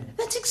development.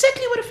 That's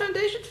exactly what a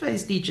Foundation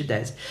Faith teacher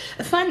does.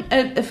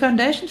 A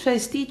Foundation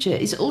Faith teacher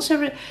is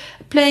also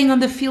playing on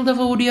the field of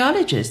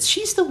audiologist.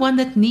 She's the one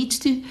that needs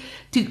to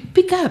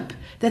pick up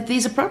that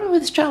there's a problem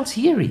with this child's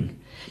hearing.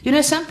 You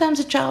know, sometimes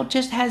a child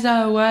just has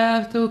a way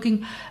of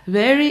talking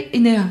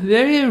in a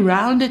very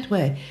rounded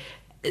way.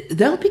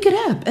 They'll pick it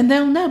up and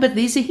they'll know, but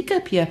there's a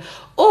hiccup here.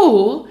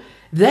 Or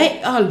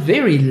they are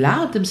very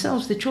loud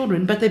themselves, the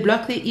children, but they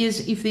block their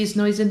ears if there's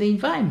noise in the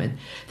environment.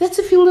 That's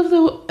the field of the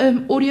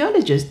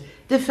audiologist.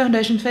 The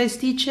Foundation Faith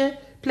teacher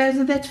plays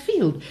in that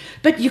field.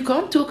 But you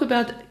can't talk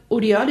about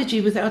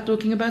audiology without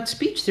talking about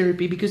speech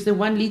therapy, because the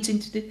one leads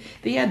into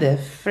the other.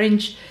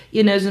 French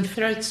ear, nose and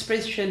throat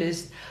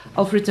specialist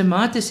Alfred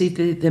Amata said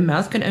the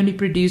mouth can only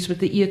produce what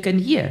the ear can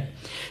hear.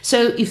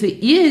 So if the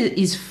ear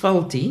is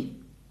faulty,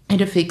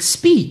 it affects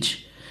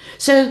speech.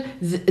 So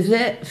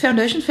the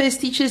Foundation Faith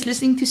teacher is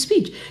listening to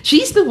speech.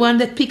 She's the one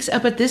that picks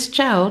up at this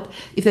child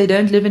if they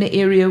don't live in an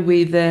area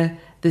where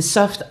the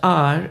soft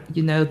R,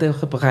 you know, the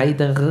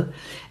gebreidere.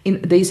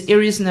 There's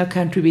areas in our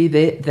country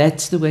where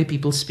that's the way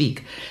people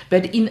speak.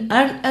 But in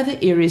other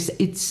areas,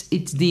 it's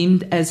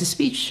deemed as a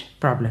speech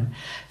problem.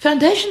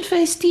 Foundation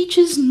Faith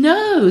teachers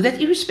know that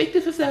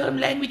irrespective of the home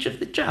language of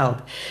the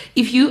child,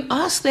 if you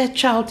ask that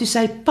child to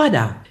say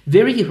pada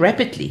very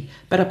rapidly,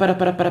 para, para,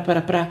 para, para,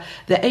 para, para,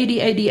 the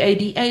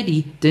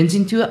AD turns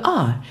into a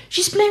R.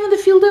 She's playing on the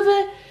field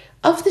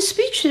of the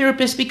speech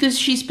therapist, because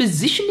she's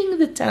positioning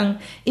the tongue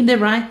in the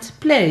right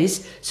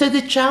place so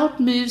the child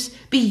moves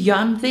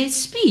beyond their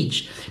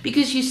speech.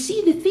 Because you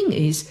see, the thing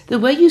is, the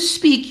way you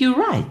speak, you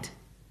write.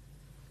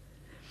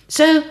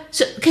 So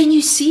can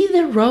you see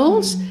the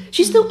roles?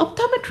 She's the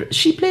optometrist.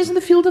 She plays in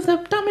the field of the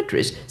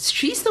optometrist.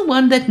 She's the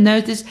one that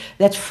notices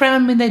that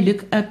frown when they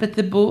look up at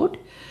the board,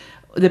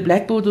 the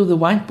blackboard or the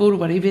whiteboard or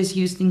whatever is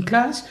used in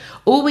class,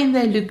 or when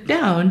they look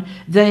down,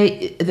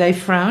 they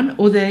frown,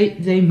 or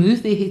they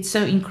move their head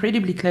so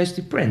incredibly close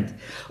to print.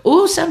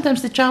 Or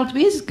sometimes the child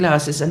wears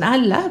glasses, and I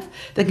love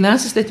the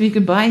glasses that we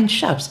can buy in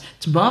shops.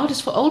 It's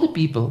marvelous for older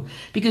people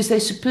because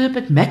they're superb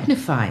at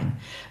magnifying.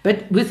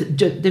 But with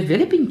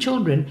developing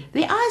children,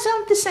 their eyes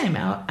aren't the same,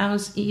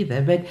 ours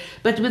either.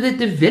 But with a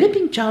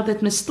developing child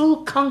that must still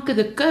conquer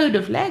the code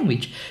of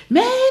language,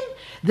 man,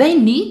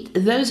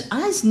 those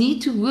eyes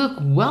need to work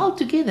well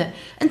together.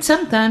 And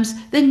sometimes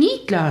they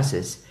need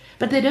glasses,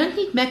 but they don't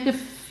need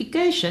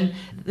magnification.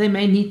 They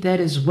may need that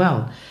as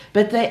well.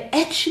 But they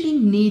actually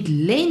need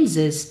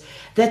lenses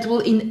that will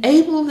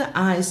enable the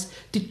eyes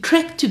to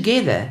track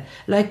together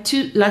like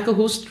a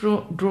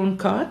horse-drawn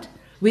cart,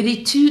 where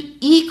they're two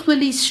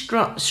equally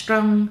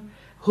strong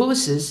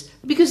horses,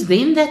 because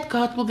then that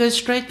cart will go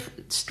straight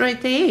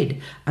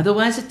ahead.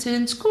 Otherwise it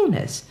turns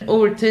corners,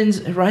 or it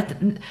turns right.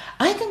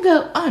 I can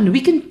go on. We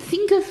can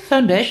think of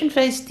Foundation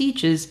Faith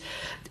teachers.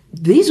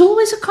 There's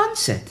always a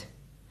concert,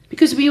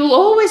 because we will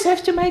always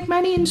have to make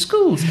money in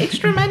schools,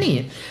 extra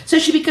money. So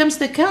she becomes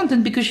the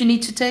accountant because she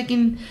needs to take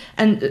in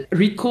and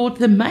record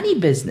the money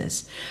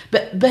business.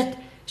 But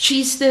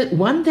she's the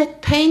one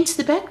that paints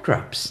the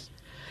backdrops.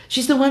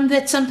 She's the one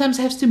that sometimes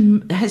has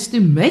to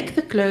make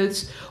the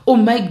clothes or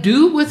make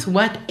do with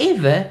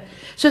whatever.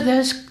 So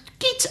those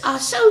kids are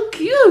so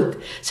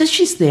cute. So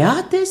she's the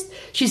artist.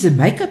 She's the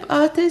makeup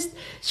artist.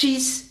 He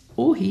is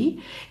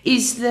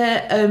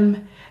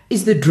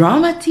the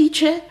drama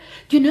teacher.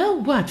 You know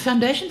what?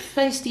 Foundation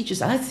Faith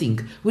teachers, I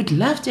think, would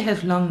love to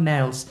have long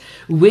nails,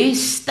 wear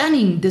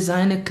stunning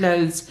designer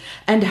clothes,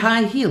 and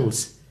high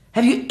heels.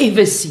 Have you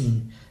ever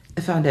seen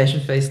a Foundation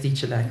Faith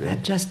teacher like that?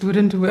 That just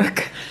wouldn't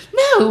work.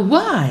 No,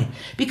 why?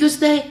 Because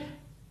they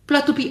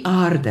plat op die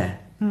aarde.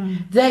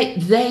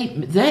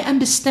 They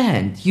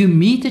understand. You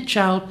meet a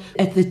child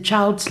at the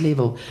child's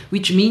level,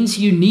 which means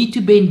you need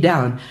to bend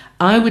down.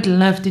 I would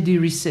love to do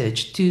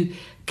research to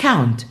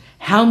count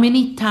how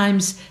many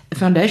times a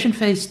foundation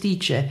phase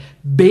teacher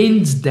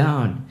bends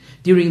down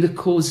during the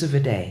course of a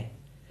day.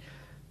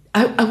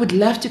 I would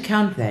love to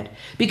count that,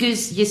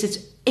 because yes, it's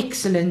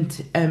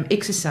excellent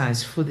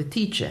exercise for the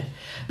teacher,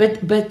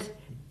 but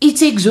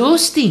it's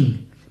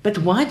exhausting. But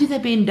why do they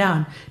bend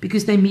down?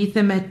 Because they meet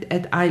them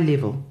at eye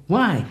level.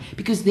 Why?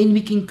 Because then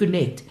we can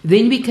connect.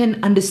 Then we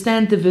can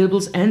understand the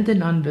verbals and the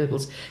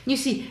non-verbals. You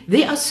see,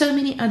 there are so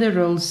many other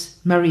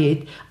roles,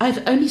 Mariette.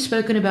 I've only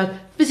spoken about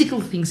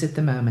physical things at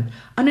the moment.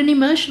 On an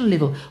emotional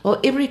level, well,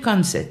 every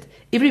concert,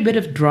 every bit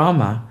of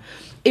drama,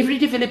 every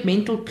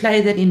developmental play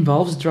that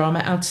involves drama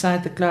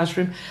outside the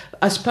classroom,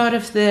 as part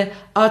of the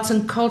arts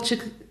and culture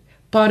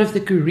part of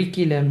the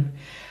curriculum,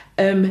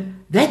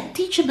 that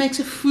teacher makes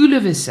a fool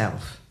of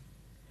herself.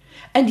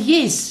 And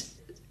yes,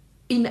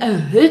 in a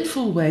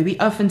hurtful way, we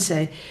often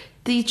say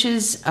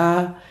teachers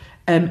are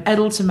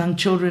adults among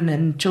children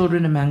and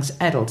children amongst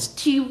adults.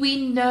 Do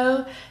we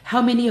know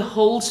how many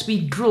holes we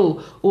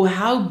drill, or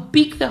how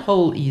big the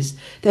hole is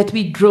that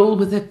we drill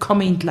with a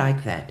comment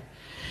like that?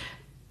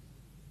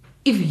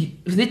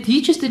 If the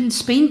teachers didn't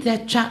spend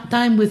that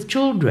time with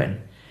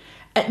children,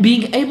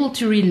 being able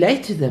to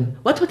relate to them,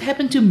 what would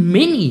happen to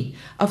many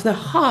of the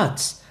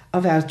hearts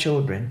of our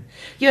children?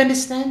 You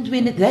understand,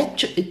 when that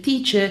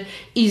teacher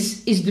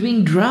is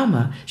doing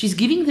drama, she's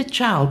giving the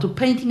child, or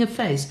painting a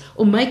face,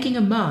 or making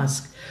a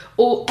mask,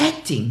 or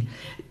acting,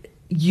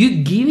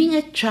 you're giving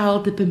a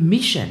child the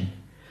permission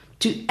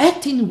to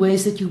act in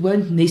ways that you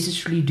won't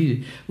necessarily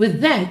do.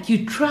 With that,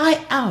 you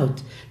try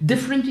out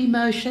different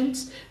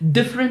emotions,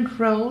 different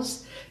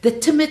roles. The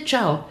timid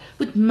child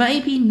would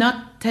maybe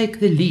not take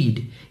the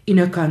lead in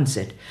a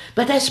concert,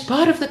 but as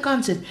part of the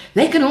concert,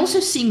 they can also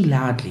sing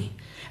loudly.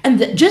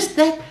 And just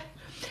that,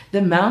 the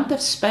amount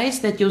of space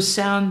that your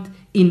sound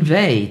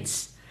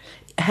invades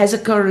has a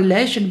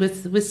correlation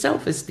with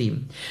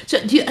self-esteem.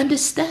 So do you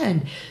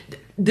understand?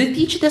 The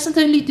teacher doesn't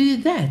only do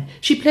that.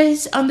 She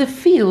plays on the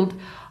field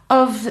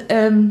of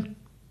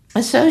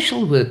a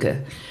social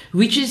worker,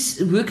 which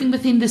is working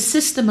within the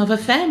system of a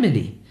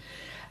family.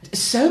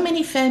 So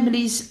many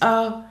families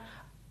are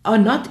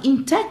not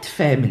intact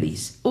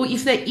families. Or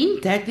if they're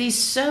intact, there's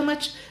so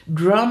much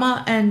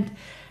drama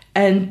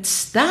and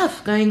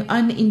stuff going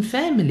on in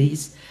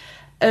families.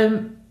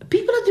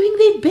 People are doing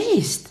their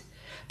best,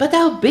 but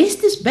our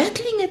best is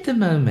battling at the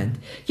moment.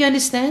 You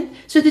understand?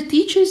 So the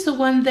teacher is the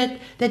one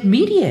that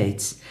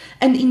mediates.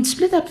 And in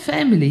split up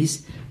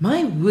families,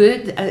 my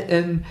word,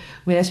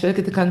 when I spoke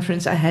at the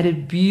conference, I had a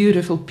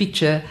beautiful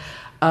picture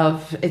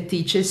of a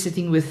teacher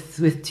sitting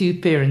with two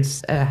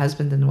parents, a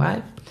husband and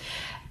wife,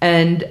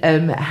 and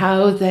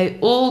how they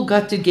all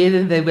got together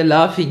and they were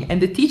laughing,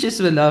 and the teachers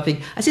were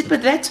laughing. I said,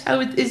 but that's how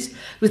it is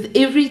with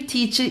every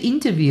teacher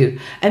interview.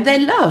 And they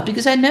laughed,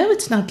 because I know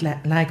it's not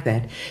like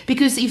that.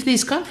 Because if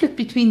there's conflict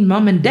between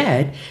mom and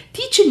dad,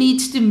 teacher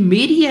needs to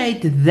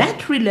mediate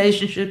that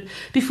relationship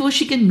before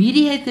she can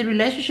mediate the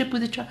relationship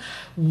with the child.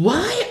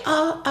 Why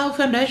are our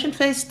foundation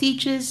phase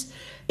teachers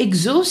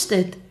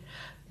exhausted?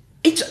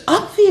 It's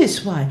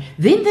obvious why.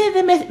 Then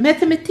they're the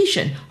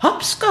mathematician.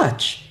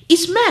 Hopscotch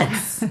is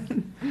maths.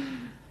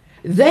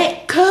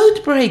 They're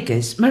code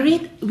breakers.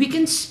 Mariette, we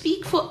can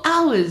speak for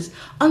hours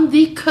on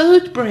the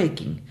code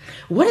breaking.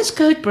 What is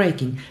code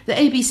breaking? The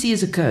ABC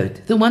is a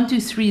code. The 1, 2,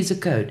 3 is a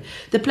code.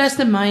 The plus,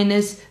 the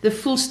minus, the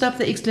full stop,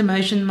 the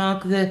exclamation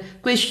mark, the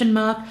question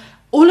mark,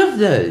 all of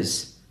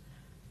those.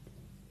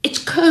 It's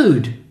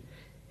code.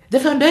 The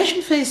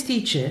foundation phase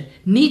teacher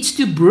needs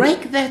to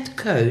break that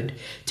code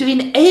to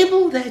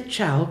enable that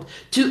child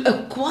to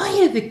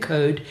acquire the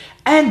code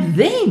and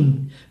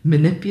then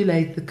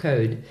manipulate the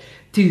code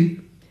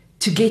to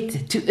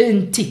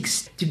earn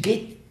ticks, to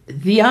get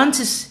the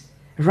answers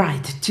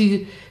right,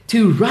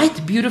 to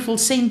write beautiful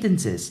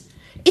sentences.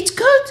 It's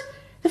code.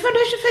 The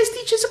foundation phase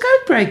teacher is a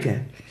code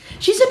breaker.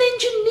 She's an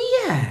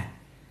engineer,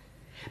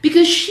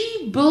 because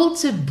she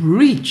builds a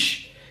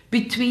bridge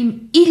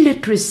between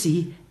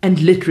illiteracy and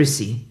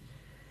literacy.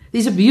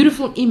 There's a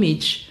beautiful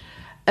image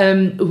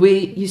where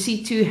you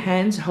see two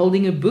hands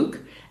holding a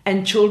book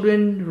and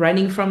children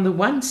running from the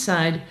one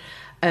side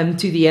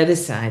to the other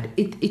side.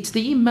 It's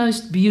the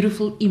most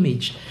beautiful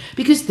image,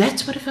 because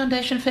that's what a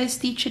foundation phase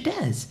teacher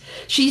does.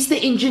 She's the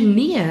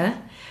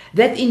engineer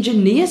that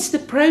engineers the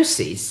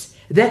process,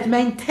 that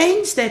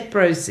maintains that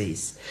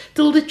process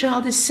till the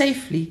child is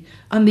safely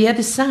on the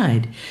other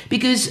side.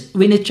 Because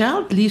when a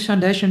child leaves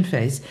foundation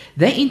phase,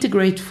 they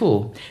integrate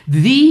 4.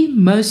 The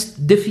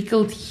most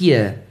difficult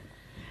here,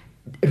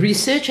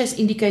 research has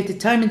indicated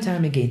time and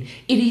time again,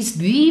 it is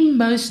the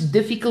most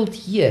difficult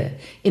year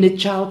in a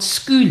child's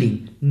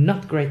schooling,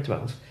 not grade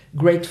 12,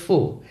 grade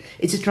 4.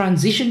 It's a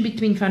transition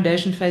between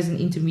foundation phase and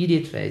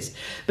intermediate phase.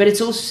 But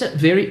it's also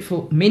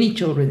for many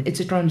children, it's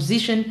a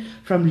transition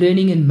from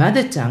learning in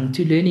mother tongue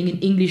to learning in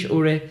English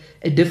or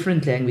a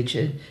different language,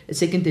 a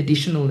second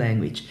additional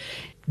language.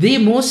 There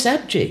are more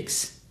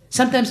subjects.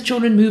 Sometimes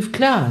children move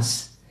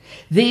class.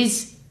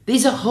 There's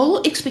There's a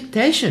whole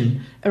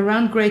expectation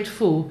around grade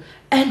 4,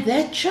 and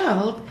that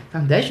child,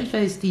 foundation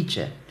phase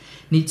teacher,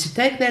 needs to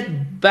take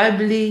that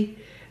bubbly,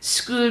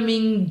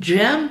 squirming,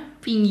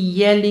 jumping,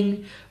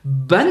 yelling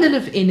bundle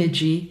of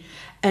energy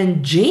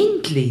and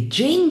gently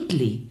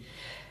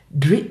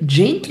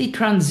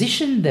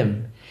transition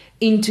them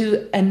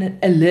into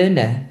a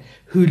learner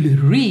who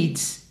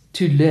reads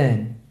to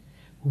learn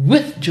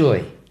with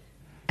joy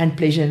and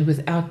pleasure and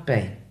without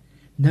pain.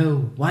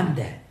 No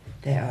wonder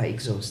they are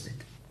exhausted.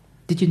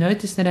 Did you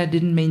notice that I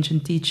didn't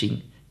mention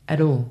teaching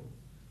at all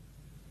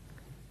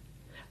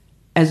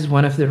as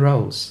one of the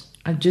roles?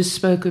 I just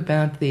spoke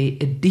about the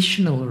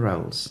additional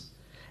roles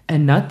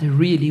and not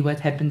really what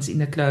happens in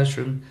a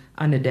classroom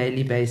on a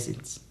daily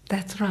basis.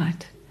 That's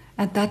right.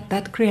 And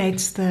that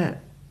creates the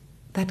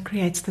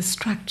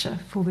structure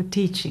for the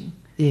teaching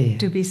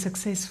to be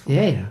successful.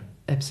 Yeah,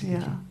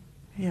 absolutely.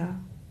 Yeah.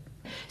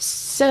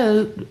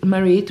 So,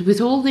 Mariette, with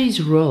all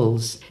these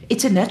roles,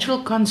 it's a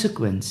natural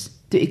consequence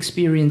to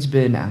experience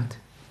burnout.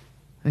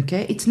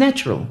 Okay? It's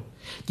natural.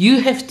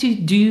 You have to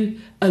do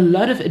a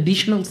lot of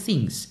additional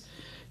things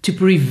to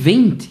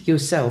prevent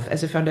yourself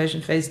as a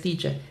foundation phase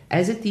teacher,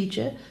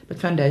 but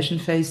foundation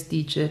phase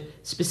teacher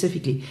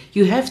specifically.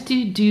 You have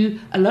to do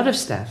a lot of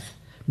stuff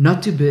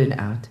not to burn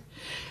out.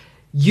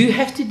 You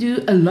have to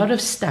do a lot of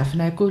stuff,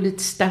 and I call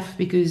it stuff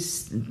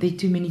because there are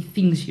too many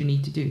things you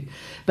need to do.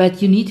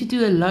 But you need to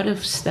do a lot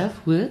of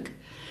work,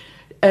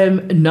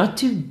 not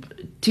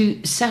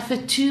to suffer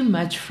too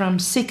much from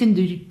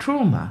secondary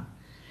trauma.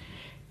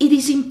 It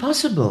is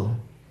impossible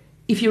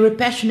if you're a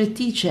passionate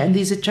teacher and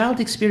there's a child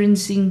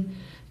experiencing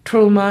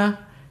trauma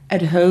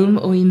at home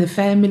or in the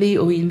family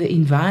or in the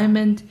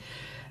environment.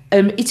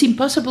 It's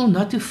impossible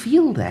not to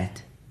feel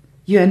that.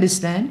 You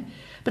understand?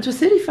 But with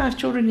 35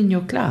 children in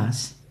your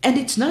class, and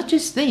it's not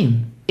just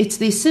them, it's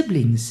their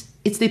siblings,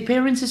 it's their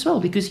parents as well,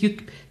 because you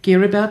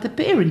care about the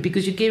parent,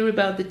 because you care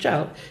about the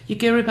child, you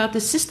care about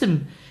the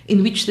system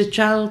in which the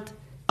child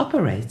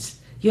operates.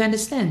 You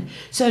understand?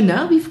 So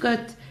now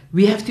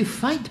we have to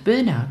fight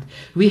burnout.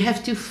 We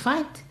have to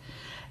fight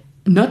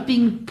not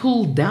being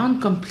pulled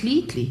down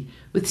completely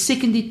with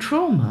secondary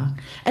trauma.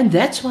 And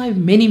that's why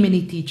many,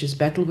 many teachers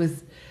battle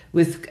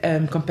with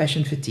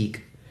compassion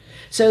fatigue.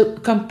 So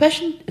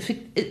compassion,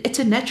 it's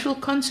a natural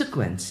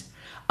consequence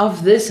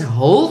of this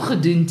whole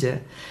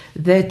gedoente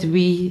that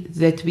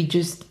we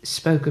just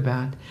spoke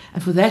about.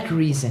 And for that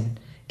reason,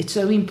 it's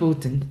so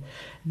important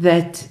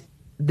that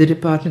the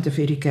Department of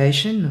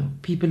Education, or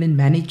people in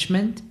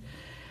management,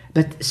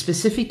 but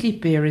specifically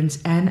parents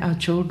and our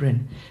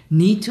children,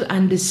 need to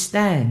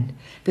understand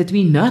that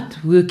we're not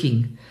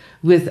working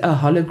with a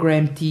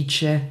hologram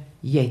teacher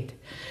yet.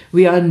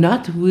 We are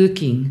not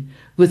working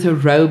with a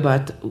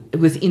robot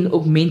within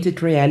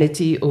augmented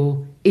reality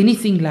or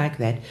anything like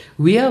that.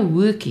 We are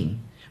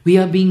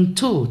being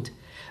taught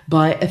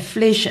by a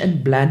flesh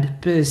and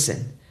blood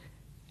person.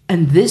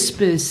 And this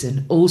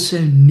person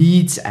also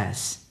needs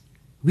us.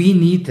 We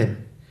need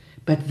them,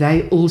 but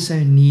they also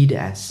need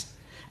us.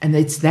 And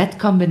it's that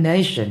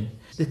combination,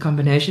 the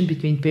combination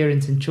between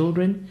parents and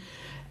children,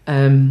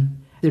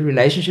 the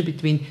relationship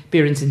between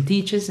parents and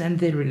teachers, and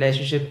the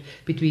relationship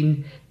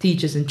between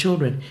teachers and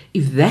children.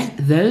 If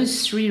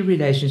those three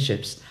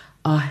relationships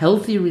are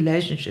healthy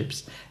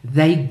relationships,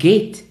 they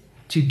get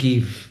to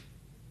give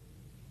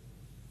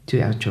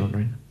to our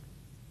children.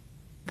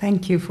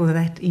 Thank you for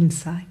that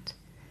insight.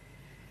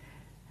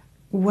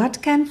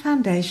 What can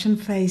foundation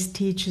phase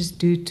teachers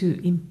do to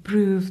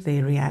improve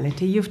their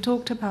reality? You've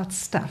talked about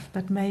stuff,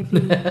 but maybe...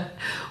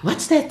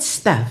 What's that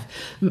stuff?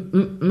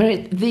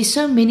 There's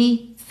so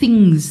many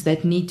things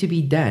that need to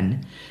be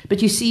done.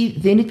 But you see,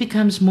 then it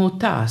becomes more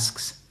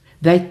tasks.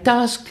 They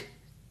task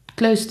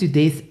close to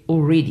death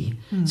already.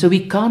 So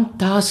we can't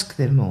task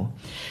them more.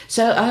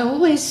 So I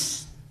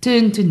always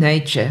turn to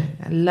nature.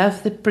 I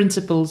love the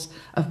principles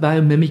of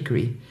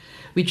biomimicry,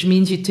 which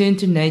means you turn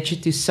to nature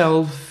to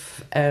solve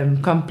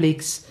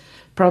complex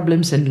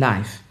problems in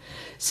life.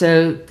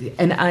 So,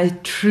 and I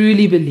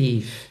truly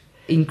believe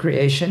in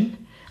creation.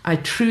 I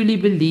truly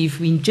believe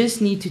we just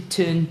need to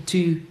turn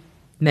to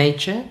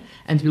nature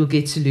and we'll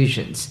get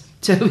solutions.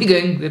 So we're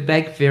going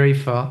back very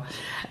far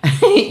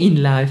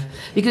in life,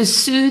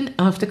 because very soon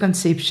after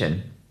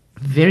conception,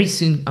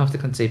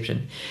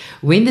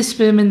 when the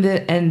sperm and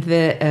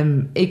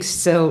the egg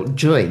cell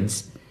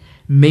joins,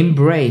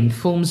 membrane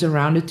forms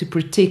around it to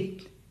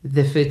protect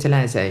the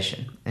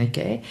fertilization.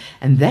 Okay,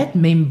 and that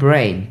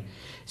membrane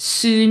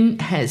soon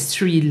has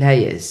 3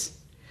 layers.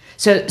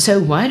 So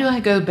why do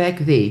I go back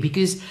there?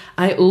 Because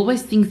I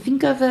always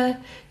think of a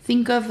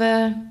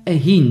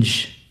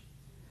hinge.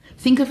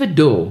 Think of a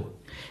door.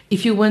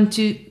 If you want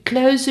to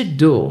close a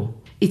door,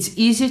 it's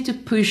easier to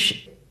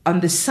push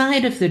on the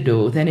side of the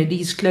door than it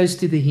is close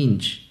to the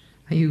hinge.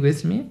 Are you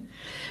with me?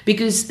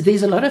 Because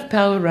there's a lot of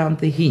power around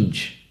the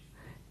hinge,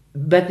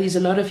 but there's a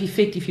lot of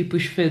effect if you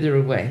push further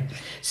away.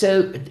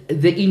 So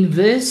the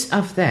inverse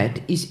of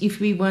that is, if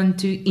we want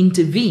to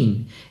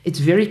intervene, it's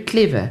very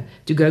clever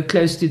to go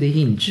close to the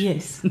hinge.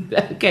 Yes.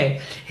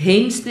 Okay.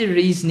 Hence the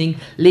reasoning.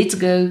 Let's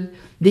go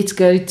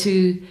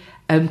to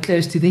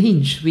close to the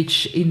hinge,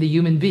 which in the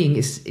human being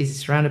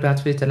is round about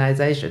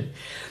fertilization.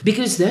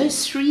 Because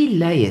those 3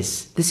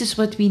 layers, this is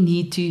what we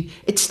need to,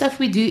 it's stuff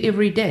we do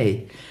every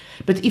day.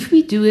 But if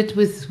we do it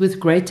with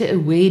greater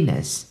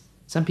awareness,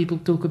 some people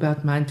talk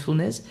about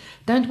mindfulness,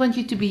 don't want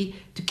you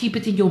to keep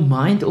it in your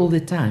mind all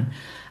the time.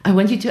 I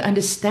want you to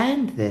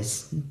understand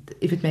this,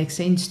 if it makes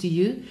sense to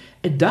you,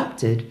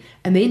 adopt it,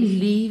 and then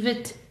leave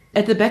it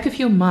at the back of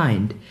your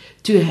mind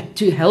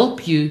to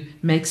help you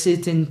make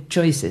certain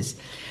choices.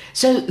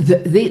 So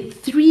the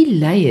 3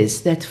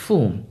 layers that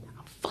form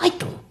are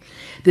vital.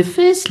 The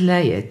first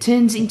layer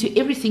turns into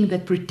everything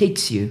that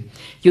protects you.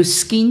 Your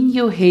skin,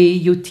 your hair,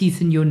 your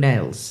teeth, and your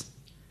nails.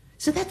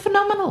 Isn't that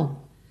phenomenal?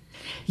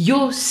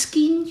 Your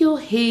skin, your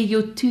hair,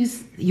 your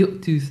tooth,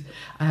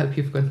 I hope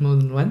you've got more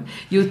than one,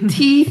 your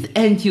teeth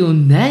and your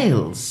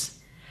nails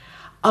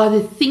are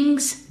the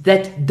things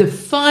that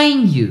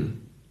define you.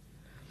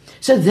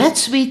 So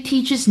that's where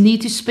teachers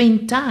need to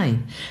spend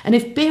time. And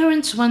if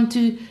parents want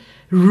to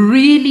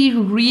really,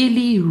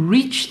 really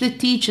reach the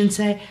teacher and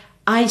say,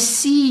 I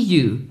see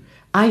you,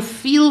 I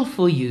feel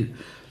for you,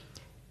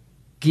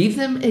 give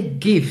them a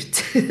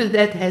gift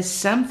that has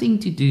something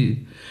to do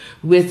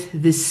with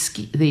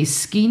their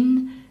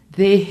skin,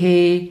 their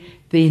hair,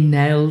 their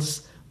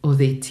nails, or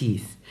their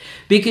teeth.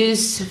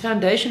 Because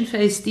foundation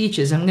phase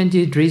teachers, I'm going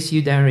to address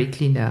you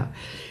directly now.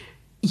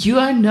 You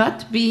are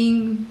not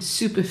being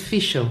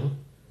superficial,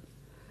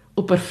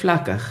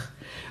 oppervlakkig,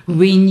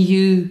 when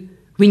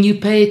you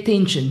pay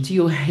attention to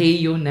your hair,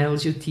 your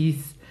nails, your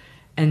teeth,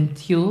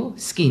 and your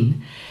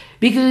skin.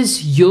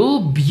 Because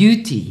your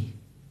beauty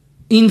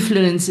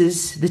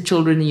influences the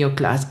children in your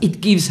class.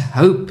 It gives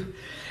hope.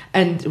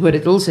 And what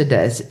it also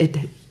does, it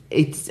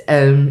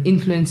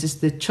influences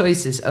the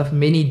choices of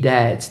many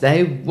dads.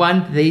 They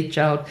want their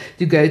child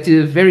to go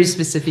to a very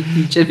specific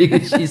teacher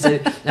because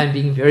I'm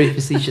being very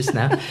facetious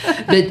now.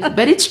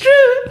 But it's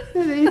true.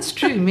 It's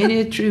true. Many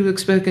are true, work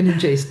spoken in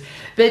jest.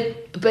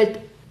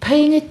 But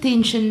paying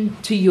attention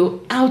to your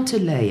outer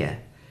layer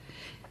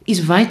is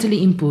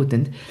vitally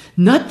important.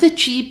 Not the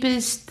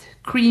cheapest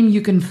cream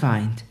you can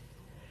find.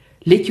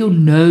 Let your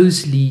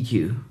nose lead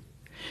you.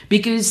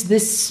 Because the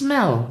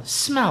smell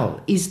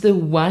is the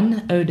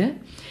one odor,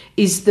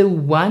 is the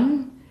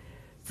one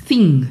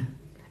thing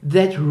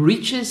that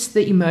reaches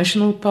the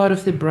emotional part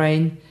of the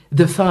brain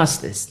the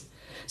fastest.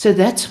 So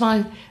that's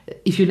why,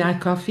 if you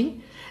like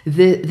coffee,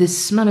 the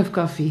smell of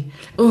coffee,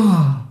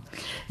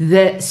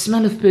 the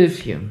smell of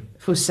perfume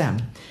for some,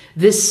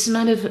 the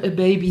smell of a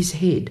baby's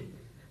head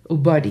or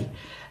body,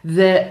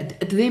 there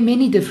are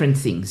many different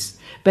things.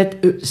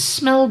 But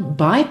smell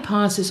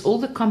bypasses all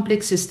the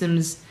complex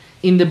systems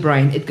in the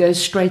brain. It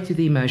goes straight to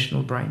the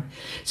emotional brain.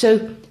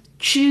 So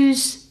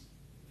choose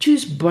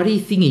body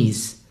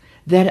thingies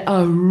that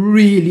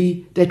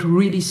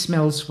really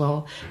smells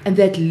well and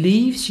that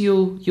leaves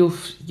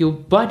your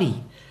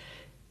body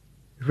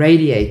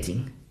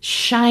radiating,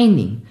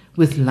 shining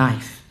with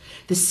life.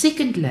 The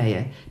second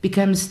layer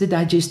becomes the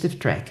digestive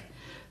tract,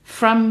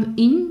 from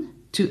in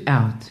to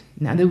out.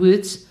 In other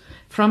words,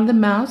 from the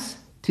mouth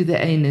to the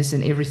anus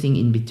and everything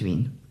in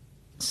between.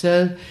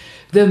 So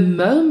the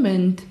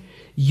moment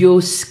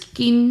your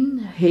skin,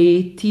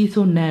 hair, teeth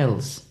or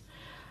nails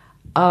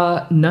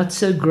are not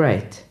so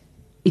great,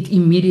 it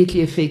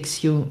immediately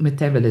affects your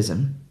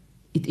metabolism.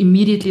 It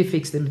immediately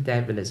affects the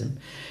metabolism.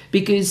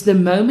 Because the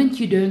moment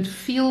you don't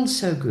feel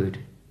so good,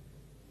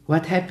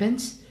 what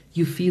happens?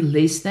 You feel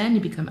less than,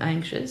 you become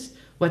anxious.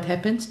 What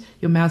happens?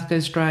 Your mouth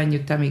goes dry and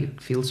your tummy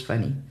feels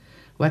funny.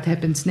 What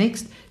happens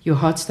next? Your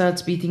heart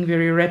starts beating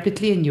very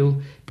rapidly and your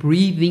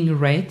breathing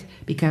rate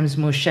becomes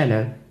more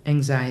shallow,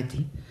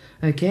 anxiety.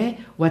 Okay?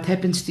 What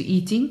happens to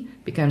eating?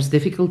 Becomes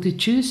difficult to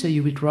chew, so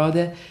you would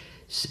rather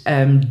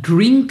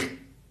drink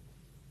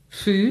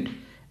food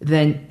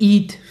than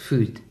eat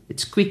food.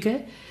 It's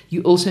quicker.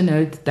 You also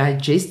know it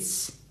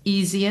digests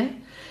easier,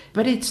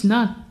 but it's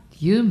not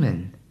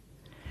human.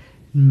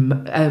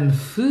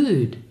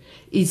 Food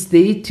is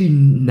there to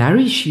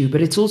nourish you,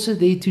 but it's also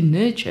there to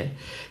nurture.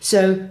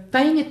 So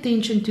paying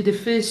attention to the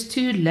first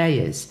 2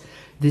 layers,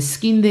 the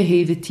skin, the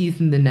hair, the teeth,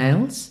 and the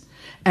nails,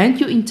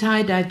 and your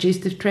entire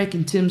digestive tract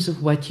in terms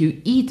of what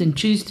you eat and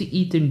choose to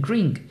eat and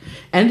drink,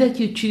 and that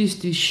you choose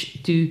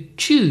to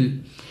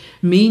chew,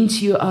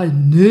 means you are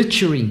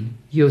nurturing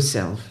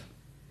yourself.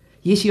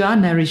 Yes, you are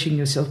nourishing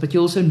yourself, but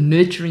you're also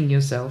nurturing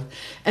yourself.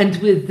 And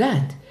with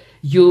that,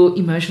 your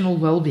emotional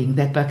well-being,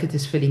 that bucket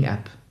is filling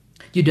up.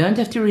 You don't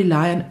have to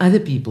rely on other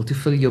people to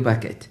fill your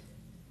bucket.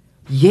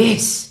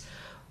 Yes,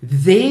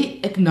 their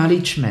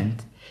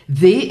acknowledgement,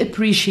 their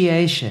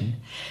appreciation,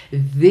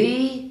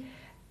 their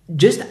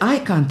just eye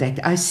contact,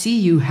 I see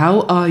you,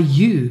 how are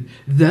you?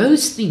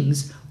 Those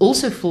things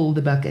also fill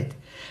the bucket.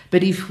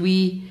 But if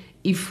we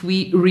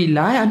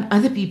rely on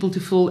other people to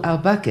fill our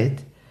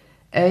bucket,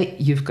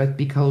 you've got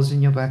big holes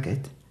in your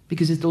bucket.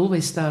 Because it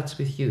always starts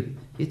with you.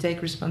 You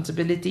take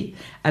responsibility,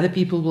 other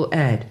people will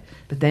add,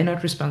 but they're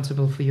not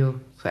responsible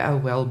for our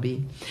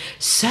well-being.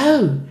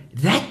 So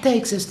that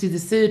takes us to the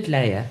 3rd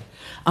layer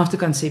after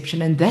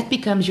conception, and that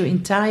becomes your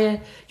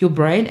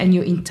brain and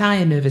your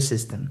entire nervous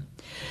system.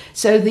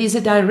 So there's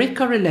a direct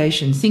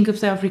correlation. Think of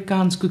the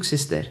Afrikaans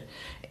koeksuster.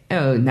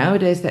 Oh,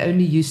 nowadays they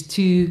only use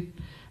two.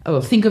 Oh,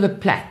 well, think of a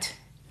plait.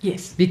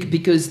 Yes.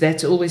 Because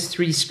that's always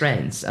 3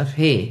 strands of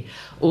hair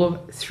or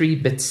 3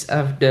 bits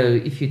of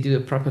dough if you do a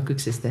proper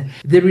koeksuster.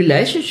 The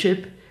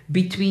relationship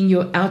between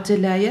your outer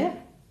layer,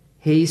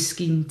 hair,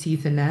 skin,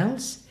 teeth and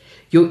nails,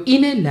 your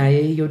inner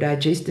layer, your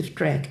digestive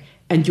tract,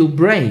 and your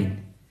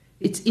brain,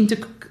 it's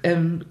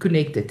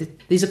interconnected.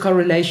 There's a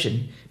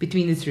correlation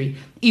between the 3.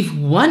 If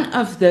one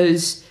of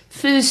those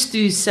first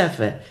 2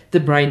 suffer, the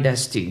brain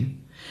does too.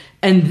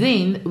 And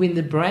then when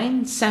the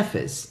brain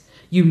suffers,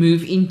 you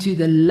move into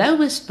the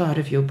lowest part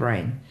of your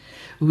brain,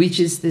 which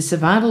is the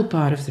survival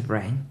part of the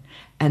brain.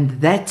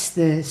 And that's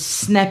the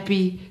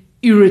snappy,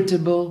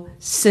 irritable,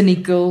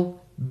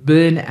 cynical,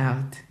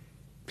 burnout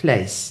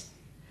place.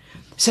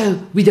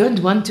 So we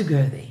don't want to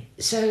go there.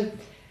 So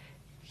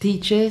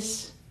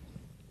teachers,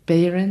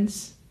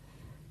 parents,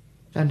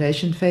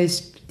 foundation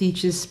phase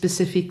teachers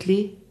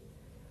specifically,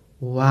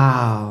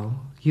 wow,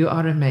 you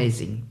are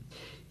amazing.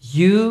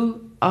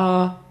 You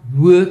are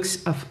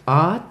works of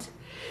art.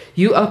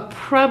 You are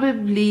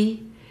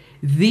probably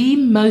the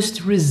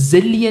most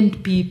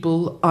resilient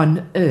people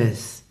on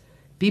earth.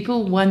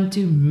 People want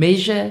to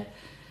measure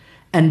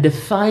and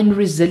define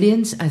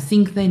resilience. I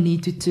think they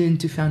need to turn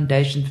to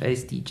foundation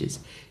phase teachers.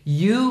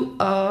 You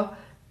are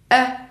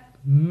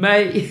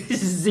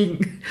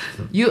amazing.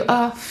 You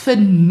are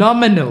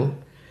phenomenal.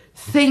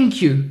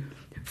 Thank you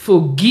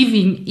for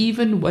giving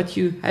even what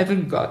you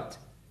haven't got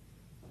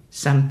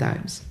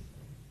sometimes.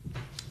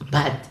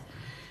 But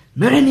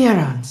mirror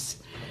neurons,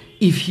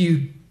 if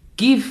you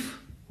give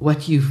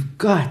what you've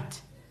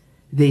got,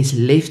 there's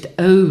left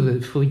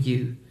over for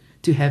you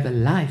to have a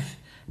life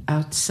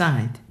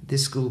outside the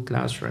school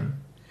classroom.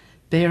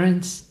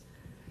 Parents,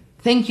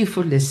 thank you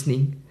for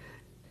listening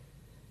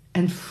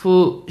and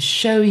for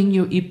showing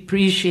your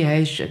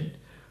appreciation,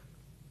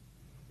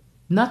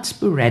 not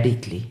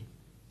sporadically,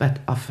 but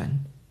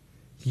often.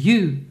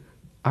 You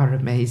are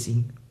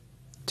amazing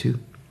too.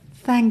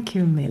 Thank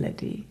you,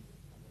 Melody.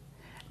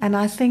 And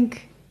I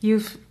think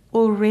you've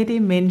already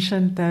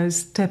mentioned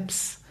those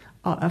tips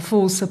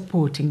for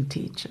supporting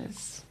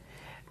teachers.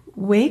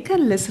 Where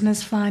can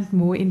listeners find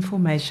more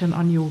information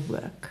on your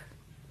work?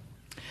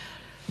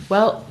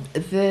 Well,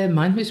 the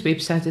MindMoves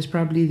website is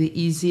probably the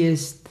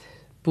easiest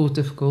port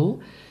of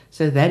call.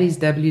 So that is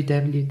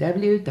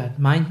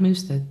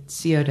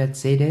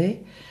www.mindmoves.co.za.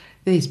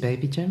 There's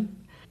Baby Gym.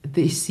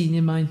 There's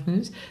Senior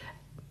MindMoves.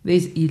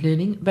 There's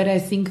e-learning. But I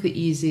think the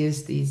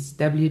easiest is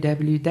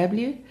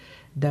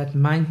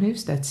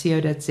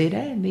www.mindmoves.co.za,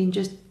 and then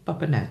just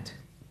pop a note.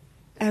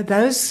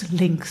 Those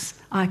links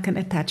I can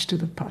attach to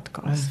the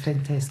podcast. Oh,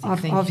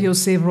 fantastic. Of your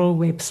several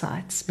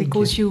websites,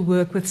 because you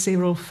work with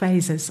several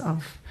phases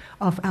of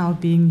our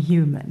being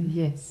human.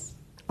 Yes.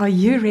 Are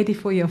you ready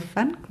for your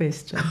fun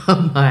question?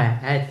 Oh my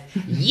head.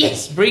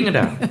 Yes, bring it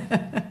on.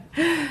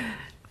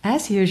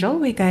 As usual,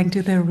 we're going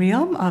to the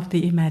realm of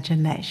the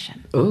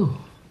imagination.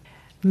 Oh.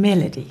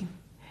 Melody,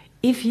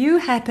 if you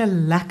had a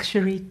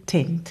luxury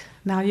tent,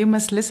 now you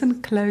must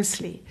listen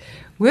closely,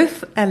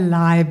 with a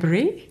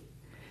library,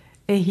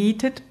 a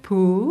heated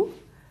pool,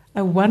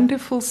 a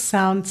wonderful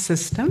sound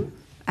system,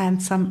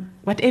 and some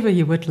whatever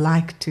you would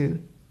like to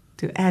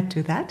add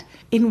to that,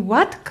 in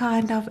what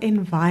kind of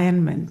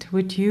environment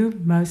would you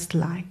most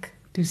like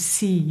to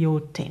see your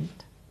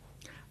tent?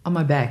 On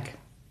my back.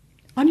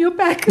 On your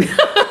back?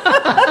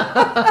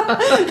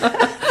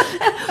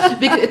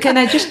 Can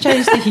I just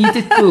change the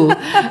heated pool?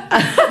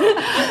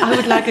 I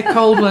would like a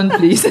cold one,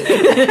 please.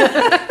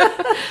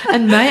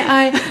 And may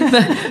I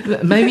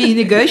maybe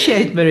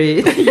negotiate,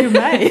 Marie? You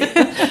may.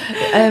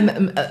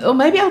 Or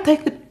maybe I'll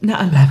take the... No,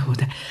 I love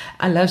water.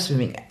 I love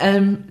swimming.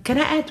 Can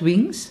I add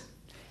wings?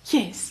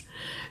 Yes.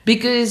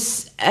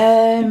 Because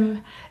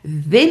then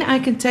I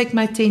can take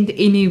my tent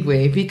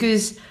anywhere,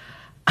 because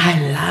I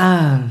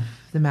love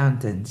the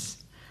mountains.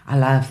 I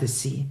love the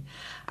sea.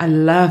 I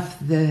love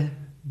the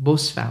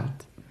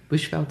Bushveld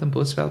and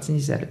Bosveld in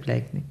dieselfde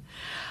plek nie.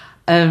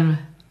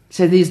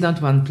 So there's not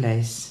one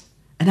place.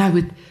 And I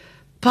would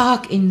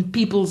park in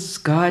people's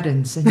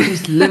gardens and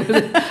just live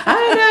with it.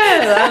 I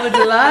don't know. I would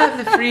love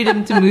the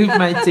freedom to move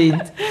my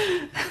tent.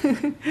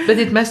 But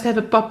it must have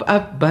a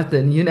pop-up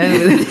button, you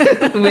know.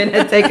 When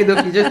I take it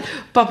off, you just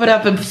pop it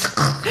up and...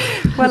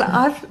 Well,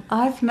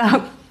 I've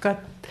now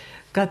got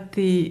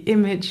the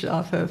image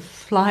of a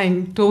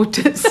flying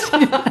tortoise.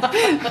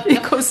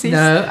 Because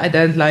no, I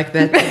don't like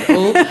that at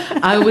all.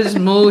 I was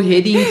more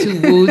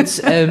heading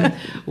towards...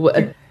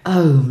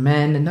 oh,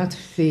 man, not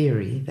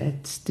fairy.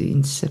 That's too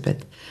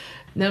insipid.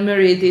 No,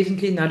 Marie,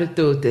 definitely not a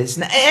tortoise.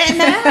 No,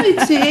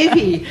 it's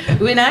heavy.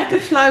 When I can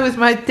fly with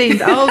my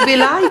tent, I'll be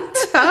light.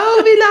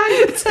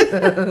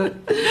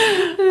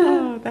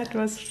 Oh, that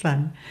was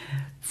fun.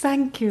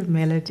 Thank you,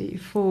 Melody,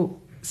 for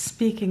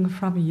speaking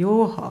from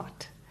your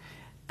heart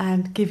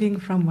and giving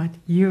from what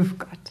you've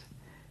got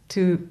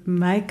to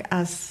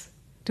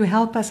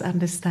help us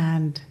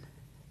understand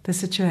the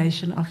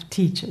situation of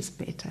teachers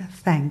better.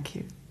 Thank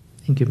you.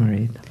 Thank you,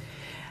 Marie.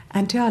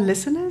 And to our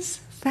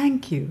listeners,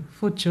 Thank you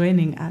for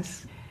joining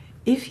us.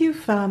 If you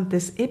found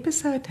this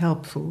episode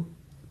helpful,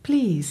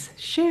 please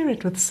share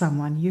it with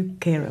someone you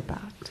care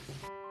about.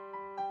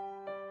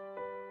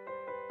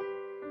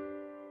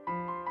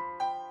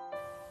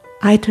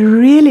 I'd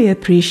really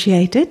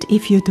appreciate it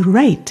if you'd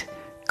rate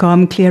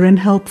Calm, Clear and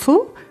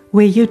Helpful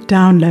where you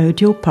download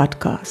your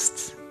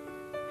podcasts.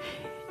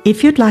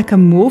 If you'd like a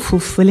more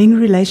fulfilling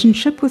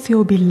relationship with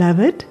your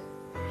beloved,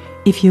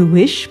 if you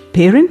wish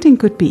parenting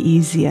could be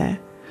easier,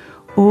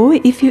 or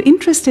if you're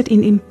interested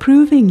in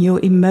improving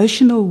your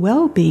emotional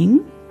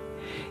well-being,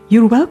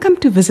 you're welcome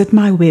to visit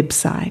my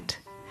website,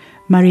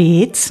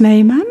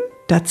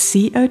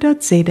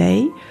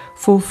 marietsnyman.co.za,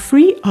 for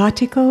free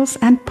articles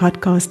and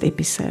podcast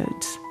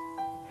episodes.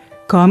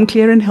 Calm,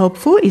 Clear and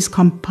Helpful is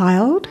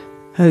compiled,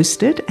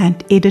 hosted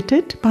and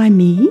edited by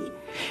me,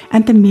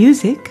 and the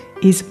music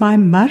is by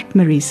Mart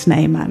Marie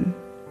Snyman.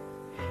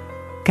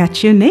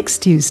 Catch you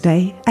next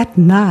Tuesday at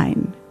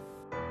 9.